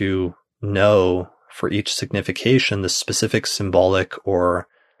best to know for each signification the specific symbolic or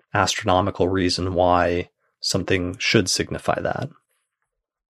astronomical reason why something should signify that.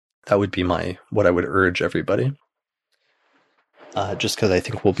 That would be what I would urge everybody. Just because I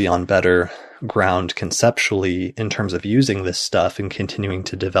think we'll be on better ground conceptually in terms of using this stuff and continuing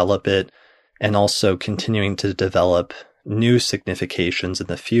to develop it, and also continuing to develop new significations in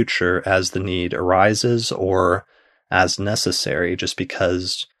the future as the need arises or as necessary, just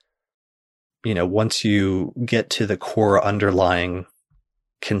because, once you get to the core underlying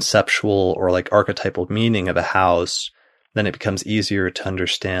conceptual or like archetypal meaning of a house, then it becomes easier to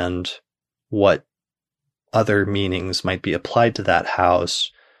understand what other meanings might be applied to that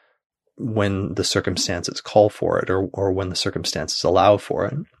house when the circumstances call for it, or when the circumstances allow for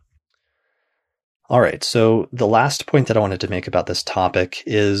it. All right, so the last point that I wanted to make about this topic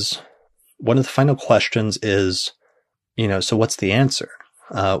is one of the final questions is, so what's the answer?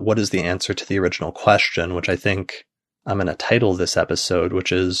 What is the answer to the original question, which I think I'm going to title this episode,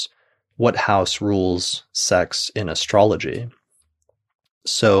 which is, what house rules sex in astrology?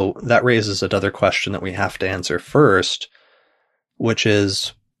 So that raises another question that we have to answer first, which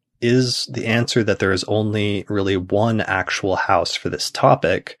is the answer that there is only really one actual house for this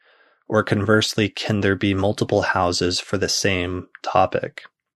topic, or conversely, can there be multiple houses for the same topic?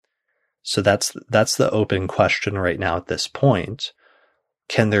 So that's the open question right now at this point.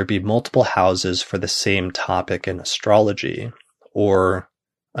 Can there be multiple houses for the same topic in astrology? Or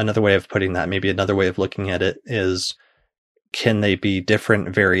another way of putting that, maybe another way of looking at it is, can they be different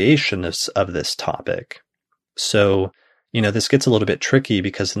variations of this topic? So, this gets a little bit tricky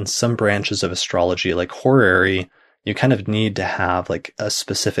because in some branches of astrology, like horary, you kind of need to have like a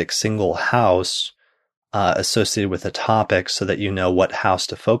specific single house associated with a topic so that you know what house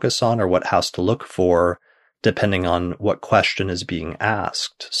to focus on or what house to look for, depending on what question is being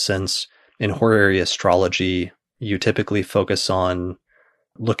asked. Since in horary astrology, you typically focus on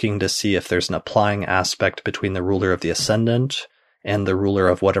looking to see if there's an applying aspect between the ruler of the ascendant and the ruler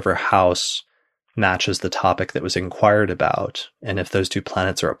of whatever house matches the topic that was inquired about. And if those two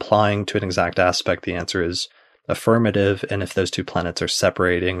planets are applying to an exact aspect, the answer is affirmative. And if those two planets are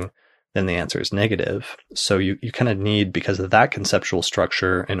separating, then the answer is negative. So you kind of need, because of that conceptual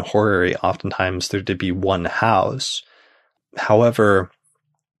structure in horary, oftentimes there to be one house. However,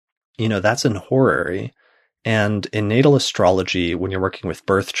 that's in horary. And in natal astrology, when you're working with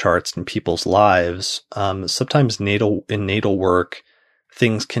birth charts and people's lives, sometimes in natal work,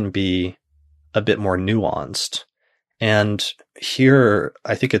 things can be a bit more nuanced. And here,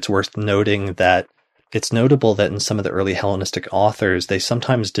 I think it's worth noting that it's notable that in some of the early Hellenistic authors, they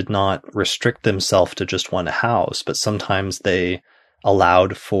sometimes did not restrict themselves to just one house, but sometimes they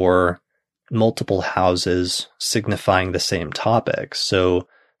allowed for multiple houses signifying the same topic. So,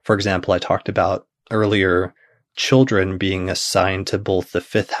 for example, I talked about earlier children being assigned to both the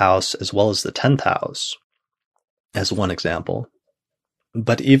 5th house as well as the 10th house as one example.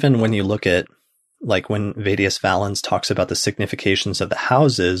 But even when you look at, like when Vedius Valens talks about the significations of the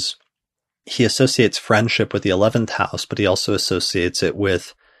houses, he associates friendship with the 11th house, but he also associates it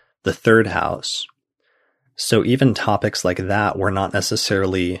with the 3rd house. So even topics like that were not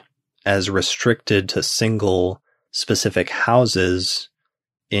necessarily as restricted to single specific houses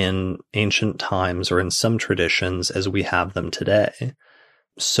in ancient times or in some traditions as we have them today.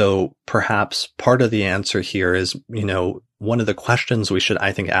 So perhaps part of the answer here is, one of the questions we should,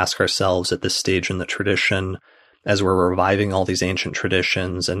 I think, ask ourselves at this stage in the tradition, as we're reviving all these ancient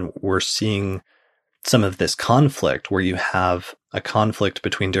traditions and we're seeing some of this conflict where you have a conflict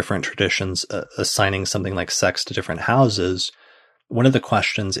between different traditions assigning something like sex to different houses. One of the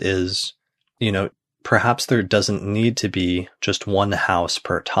questions is, perhaps there doesn't need to be just one house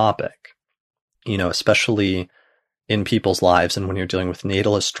per topic, especially in people's lives. And when you're dealing with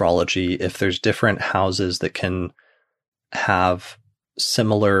natal astrology, if there's different houses that can have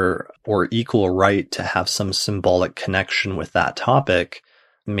similar or equal right to have some symbolic connection with that topic,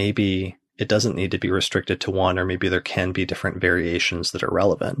 maybe it doesn't need to be restricted to one, or maybe there can be different variations that are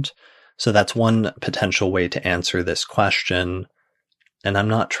relevant. So that's one potential way to answer this question. And I'm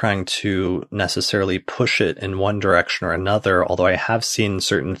not trying to necessarily push it in one direction or another, although I have seen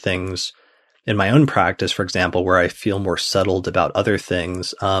certain things in my own practice, for example, where I feel more settled about other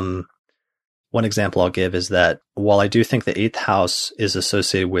things. One example I'll give is that while I do think the 8th house is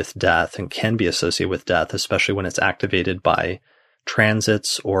associated with death and can be associated with death, especially when it's activated by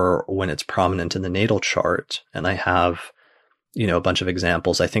transits or when it's prominent in the natal chart, and I have, a bunch of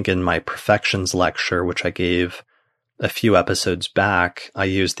examples. I think in my Perfections lecture, which I gave a few episodes back, I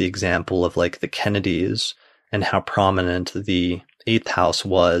used the example of like the Kennedys and how prominent the 8th house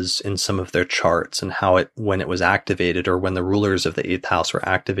was in some of their charts, and how when it was activated, or when the rulers of the 8th house were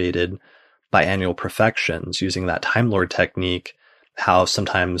activated by annual perfections using that Time Lord technique, how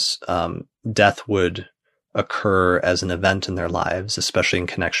sometimes death would occur as an event in their lives, especially in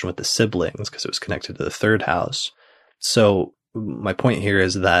connection with the siblings, because it was connected to the 3rd house. So my point here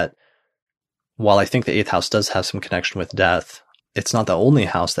is that while I think the 8th house does have some connection with death, it's not the only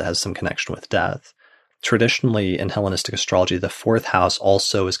house that has some connection with death. Traditionally, in Hellenistic astrology, the 4th house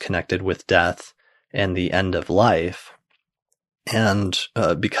also is connected with death and the end of life. And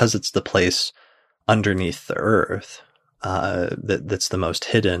because it's the place underneath the earth that's the most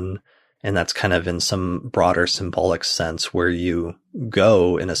hidden, and that's kind of in some broader symbolic sense where you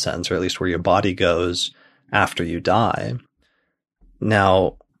go, in a sense, or at least where your body goes after you die.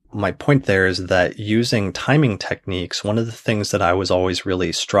 Now, my point there is that using timing techniques, one of the things that I was always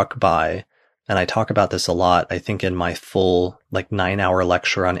really struck by, and I talk about this a lot, I think in my full 9-hour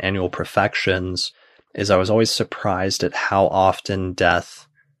lecture on annual perfections, is I was always surprised at how often death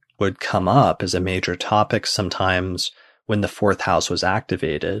would come up as a major topic sometimes when the 4th house was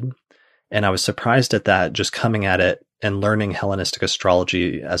activated. And I was surprised at that, just coming at it and learning Hellenistic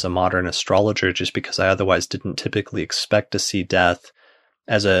astrology as a modern astrologer, just because I otherwise didn't typically expect to see death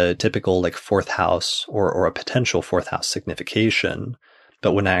as a typical 4th house or a potential 4th house signification.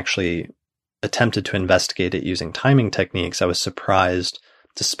 But when I actually attempted to investigate it using timing techniques, I was surprised,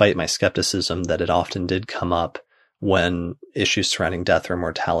 despite my skepticism, that it often did come up when issues surrounding death or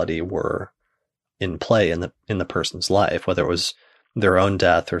mortality were in play in the person's life, whether it was their own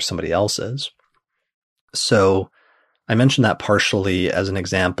death or somebody else's. So I mentioned that partially as an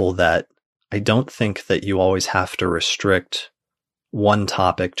example that I don't think that you always have to restrict one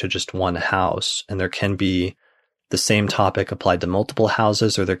topic to just one house, and there can be the same topic applied to multiple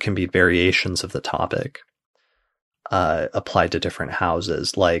houses, or there can be variations of the topic applied to different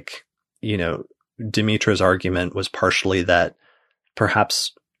houses. Demetra's argument was partially that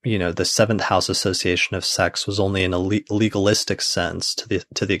perhaps the seventh house association of sex was only in a legalistic sense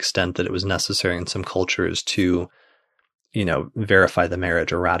to the extent that it was necessary in some cultures to, verify the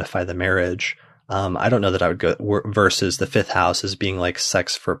marriage or ratify the marriage. I don't know that I would go versus the fifth house as being like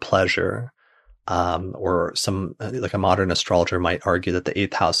sex for pleasure. Or some, like a modern astrologer might argue that the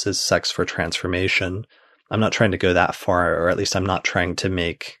eighth house is sex for transformation. I'm not trying to go that far, or at least I'm not trying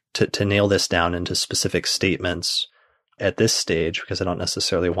to to nail this down into specific statements at this stage, because I don't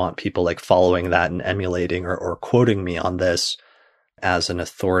necessarily want people like following that and emulating or quoting me on this as an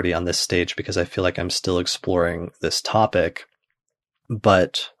authority on this stage, because I feel like I'm still exploring this topic.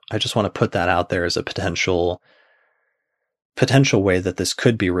 But I just want to put that out there as a potential way that this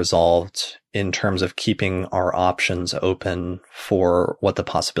could be resolved in terms of keeping our options open for what the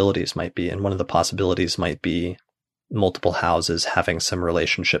possibilities might be. And one of the possibilities might be multiple houses having some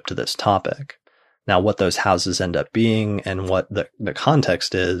relationship to this topic. Now, what those houses end up being and what the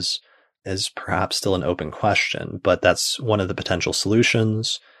context is perhaps still an open question, but that's one of the potential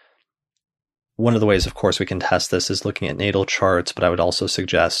solutions. One of the ways, of course, we can test this is looking at natal charts, but I would also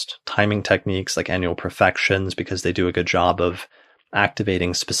suggest timing techniques like annual profections, because they do a good job of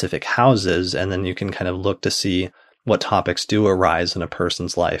activating specific houses, and then you can kind of look to see what topics do arise in a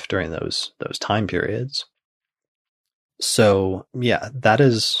person's life during those time periods. So, yeah, that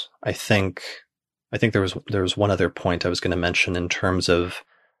is, I think there was one other point I was going to mention in terms of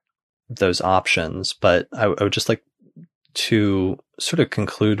those options, but I would just like to sort of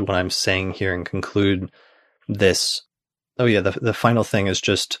conclude what I'm saying here and conclude this. Oh yeah, the final thing is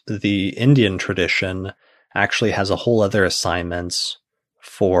just the Indian tradition actually has a whole other assignments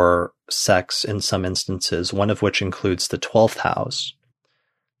for sex in some instances, one of which includes the 12th house.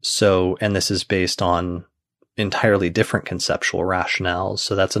 So, and this is based on entirely different conceptual rationales.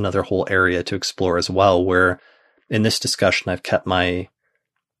 So that's another whole area to explore as well, where in this discussion, I've kept my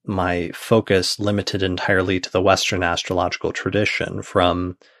focus limited entirely to the Western astrological tradition,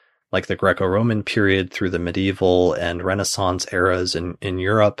 from like the Greco-Roman period through the medieval and Renaissance eras in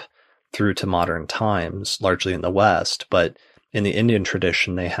Europe through to modern times, largely in the West. But in the Indian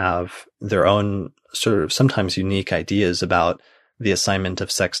tradition, they have their own sort of sometimes unique ideas about the assignment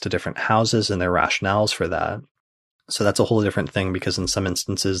of sex to different houses and their rationales for that. So that's a whole different thing, because in some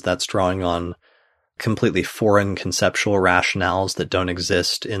instances that's drawing on completely foreign conceptual rationales that don't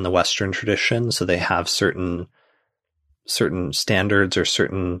exist in the Western tradition. So they have certain standards or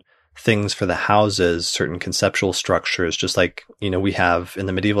certain things for the houses, certain conceptual structures, just like, we have in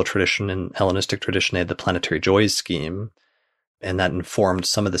the medieval tradition and Hellenistic tradition, they had the planetary joys scheme, and that informed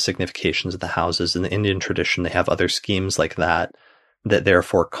some of the significations of the houses. In the Indian tradition, they have other schemes like that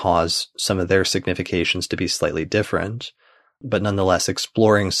therefore cause some of their significations to be slightly different. But nonetheless,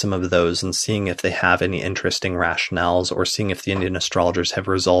 exploring some of those and seeing if they have any interesting rationales, or seeing if the Indian astrologers have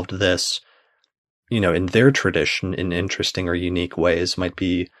resolved this, in their tradition in interesting or unique ways, might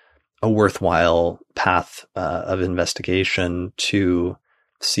be a worthwhile path of investigation to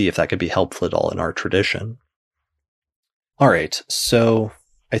see if that could be helpful at all in our tradition. All right, so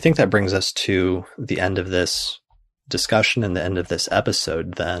I think that brings us to the end of this discussion and the end of this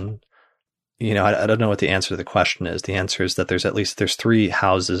episode then. I don't know what the answer to the question is. The answer is that there's 3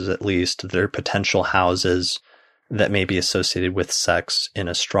 houses at least that are potential houses that may be associated with sex in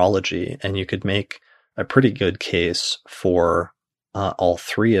astrology. And you could make a pretty good case for all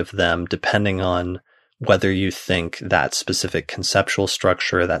 3 of them, depending on whether you think that specific conceptual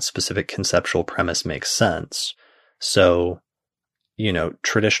structure, that specific conceptual premise makes sense. So,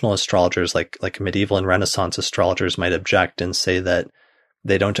 traditional astrologers like medieval and Renaissance astrologers might object and say that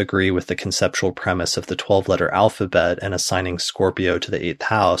they don't agree with the conceptual premise of the 12-letter alphabet and assigning Scorpio to the 8th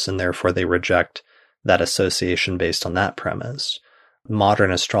house, and therefore they reject that association based on that premise.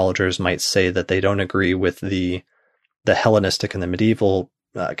 Modern astrologers might say that they don't agree with the Hellenistic and the medieval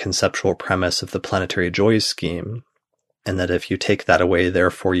conceptual premise of the planetary joys scheme, and that if you take that away,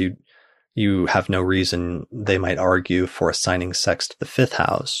 therefore you have no reason, they might argue, for assigning sex to the 5th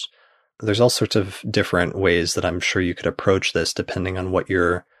house. There's all sorts of different ways that I'm sure you could approach this depending on what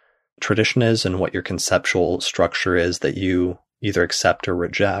your tradition is and what your conceptual structure is that you either accept or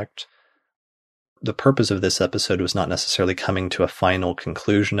reject. The purpose of this episode was not necessarily coming to a final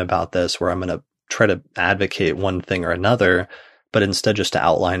conclusion about this, where I'm going to try to advocate one thing or another, but instead just to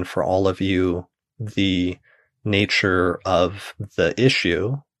outline for all of you the nature of the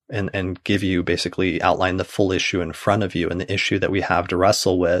issue and give you, basically outline the full issue in front of you and the issue that we have to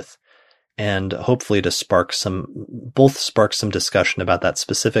wrestle with, and hopefully to spark some discussion about that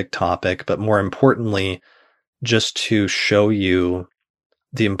specific topic, but more importantly, just to show you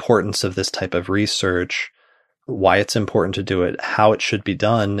the importance of this type of research why it's important to do it, how it should be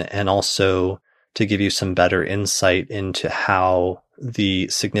done, and also to give you some better insight into how the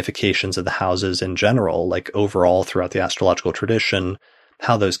significations of the houses in general, like overall throughout the astrological tradition,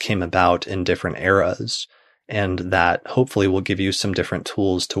 how those came about in different eras. And that hopefully will give you some different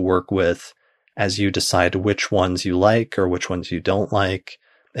tools to work with as you decide which ones you like or which ones you don't like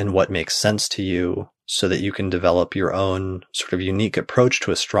and what makes sense to you, so that you can develop your own sort of unique approach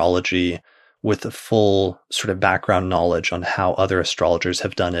to astrology with a full sort of background knowledge on how other astrologers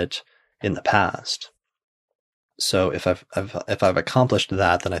have done it in the past. So if I've accomplished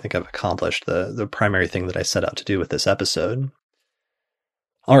that, then I think I've accomplished the primary thing that I set out to do with this episode.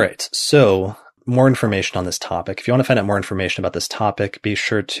 All right. So more information on this topic. If you want to find out more information about this topic, be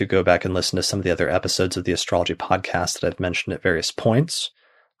sure to go back and listen to some of the other episodes of the Astrology podcast that I've mentioned at various points.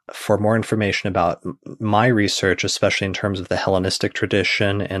 For more information about my research, especially in terms of the Hellenistic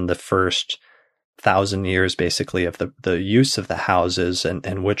tradition and the first 1,000 years, basically, of the use of the houses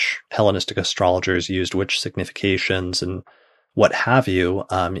and which Hellenistic astrologers used which significations and what have you,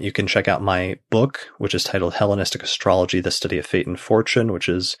 you can check out my book, which is titled Hellenistic Astrology, The Study of Fate and Fortune, which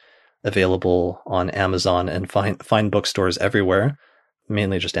is available on Amazon and fine bookstores everywhere,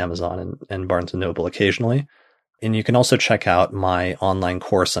 mainly just Amazon and Barnes & Noble occasionally. And you can also check out my online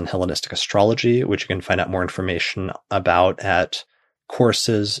course on Hellenistic astrology, which you can find out more information about at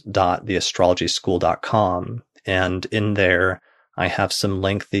courses.theastrologyschool.com. And in there, I have some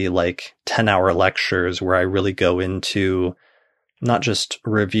lengthy, 10-hour lectures where I really go into not just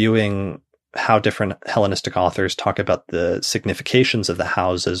reviewing how different Hellenistic authors talk about the significations of the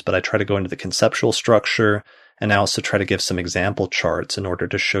houses, but I try to go into the conceptual structure, and I also try to give some example charts in order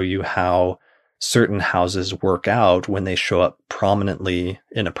to show you how certain houses work out when they show up prominently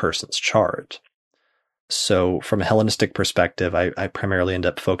in a person's chart. So from a Hellenistic perspective, I primarily end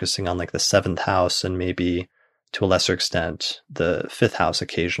up focusing on the 7th house and maybe to a lesser extent the 5th house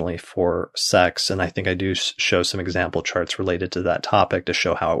occasionally for sex. And I think I do show some example charts related to that topic to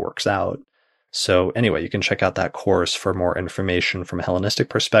show how it works out. So anyway, you can check out that course for more information from a Hellenistic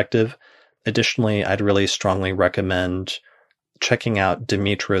perspective. Additionally, I'd really strongly recommend checking out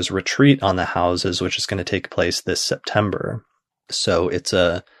Demetra's retreat on the houses, which is going to take place this September. So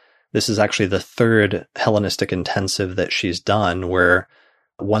this is actually the 3rd Hellenistic intensive that she's done, where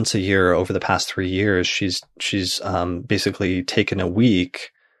once a year over the past 3 years, she's basically taken a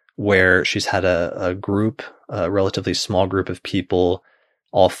week where she's had a relatively small group of people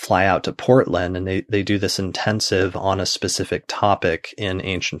all fly out to Portland, and they do this intensive on a specific topic in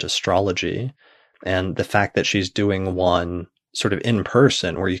ancient astrology. And the fact that she's doing one sort of in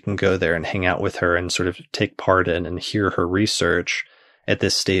person, where you can go there and hang out with her and sort of take part in and hear her research at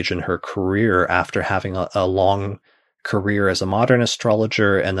this stage in her career, after having a long career as a modern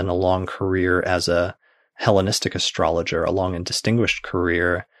astrologer and then a long career as a Hellenistic astrologer, a long and distinguished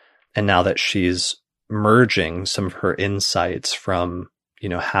career. And now that she's merging some of her insights from,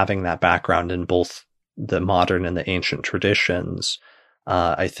 having that background in both the modern and the ancient traditions,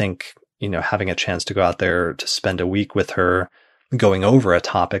 I think, having a chance to go out there to spend a week with her, going over a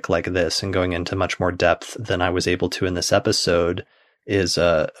topic like this and going into much more depth than I was able to in this episode is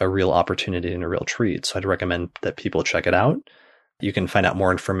a real opportunity and a real treat. So I'd recommend that people check it out. You can find out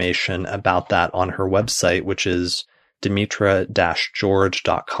more information about that on her website, which is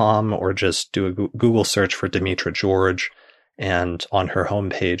demetra-george.com, or just do a Google search for Demetra George. And on her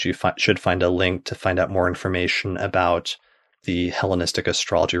homepage, you should find a link to find out more information about the Hellenistic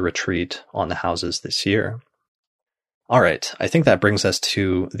astrology retreat on the houses this year. All right, I think that brings us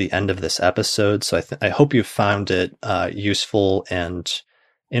to the end of this episode. So I hope you found it useful and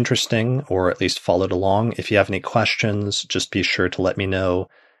interesting, or at least followed along. If you have any questions, just be sure to let me know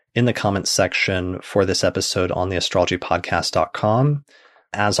in the comments section for this episode on theastrologypodcast.com.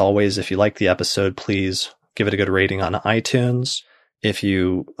 As always, if you like the episode, please give it a good rating on iTunes. If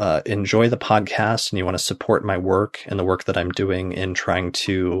you enjoy the podcast and you want to support my work and the work that I'm doing in trying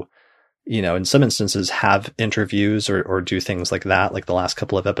to, in some instances have interviews or do things like that, like the last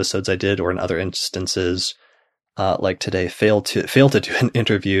couple of episodes I did, or in other instances, like today, fail to do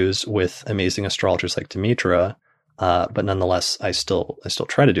interviews with amazing astrologers like Demetra. But nonetheless, I still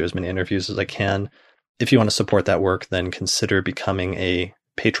try to do as many interviews as I can. If you want to support that work, then consider becoming a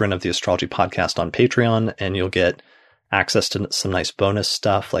patron of the Astrology Podcast on Patreon, and you'll get access to some nice bonus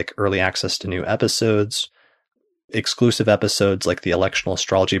stuff like early access to new episodes, exclusive episodes like the Electional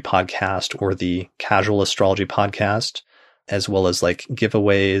Astrology Podcast or the Casual Astrology Podcast, as well as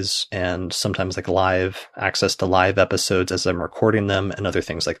giveaways and sometimes live access to live episodes as I'm recording them and other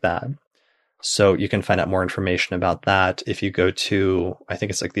things like that. So you can find out more information about that if you go to, I think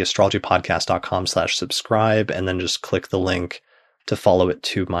it's like the astrologypodcast.com/subscribe, and then just click the link to follow it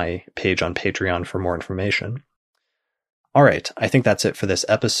to my page on Patreon for more information. All right. I think that's it for this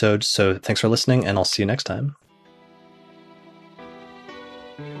episode. So thanks for listening, and I'll see you next time.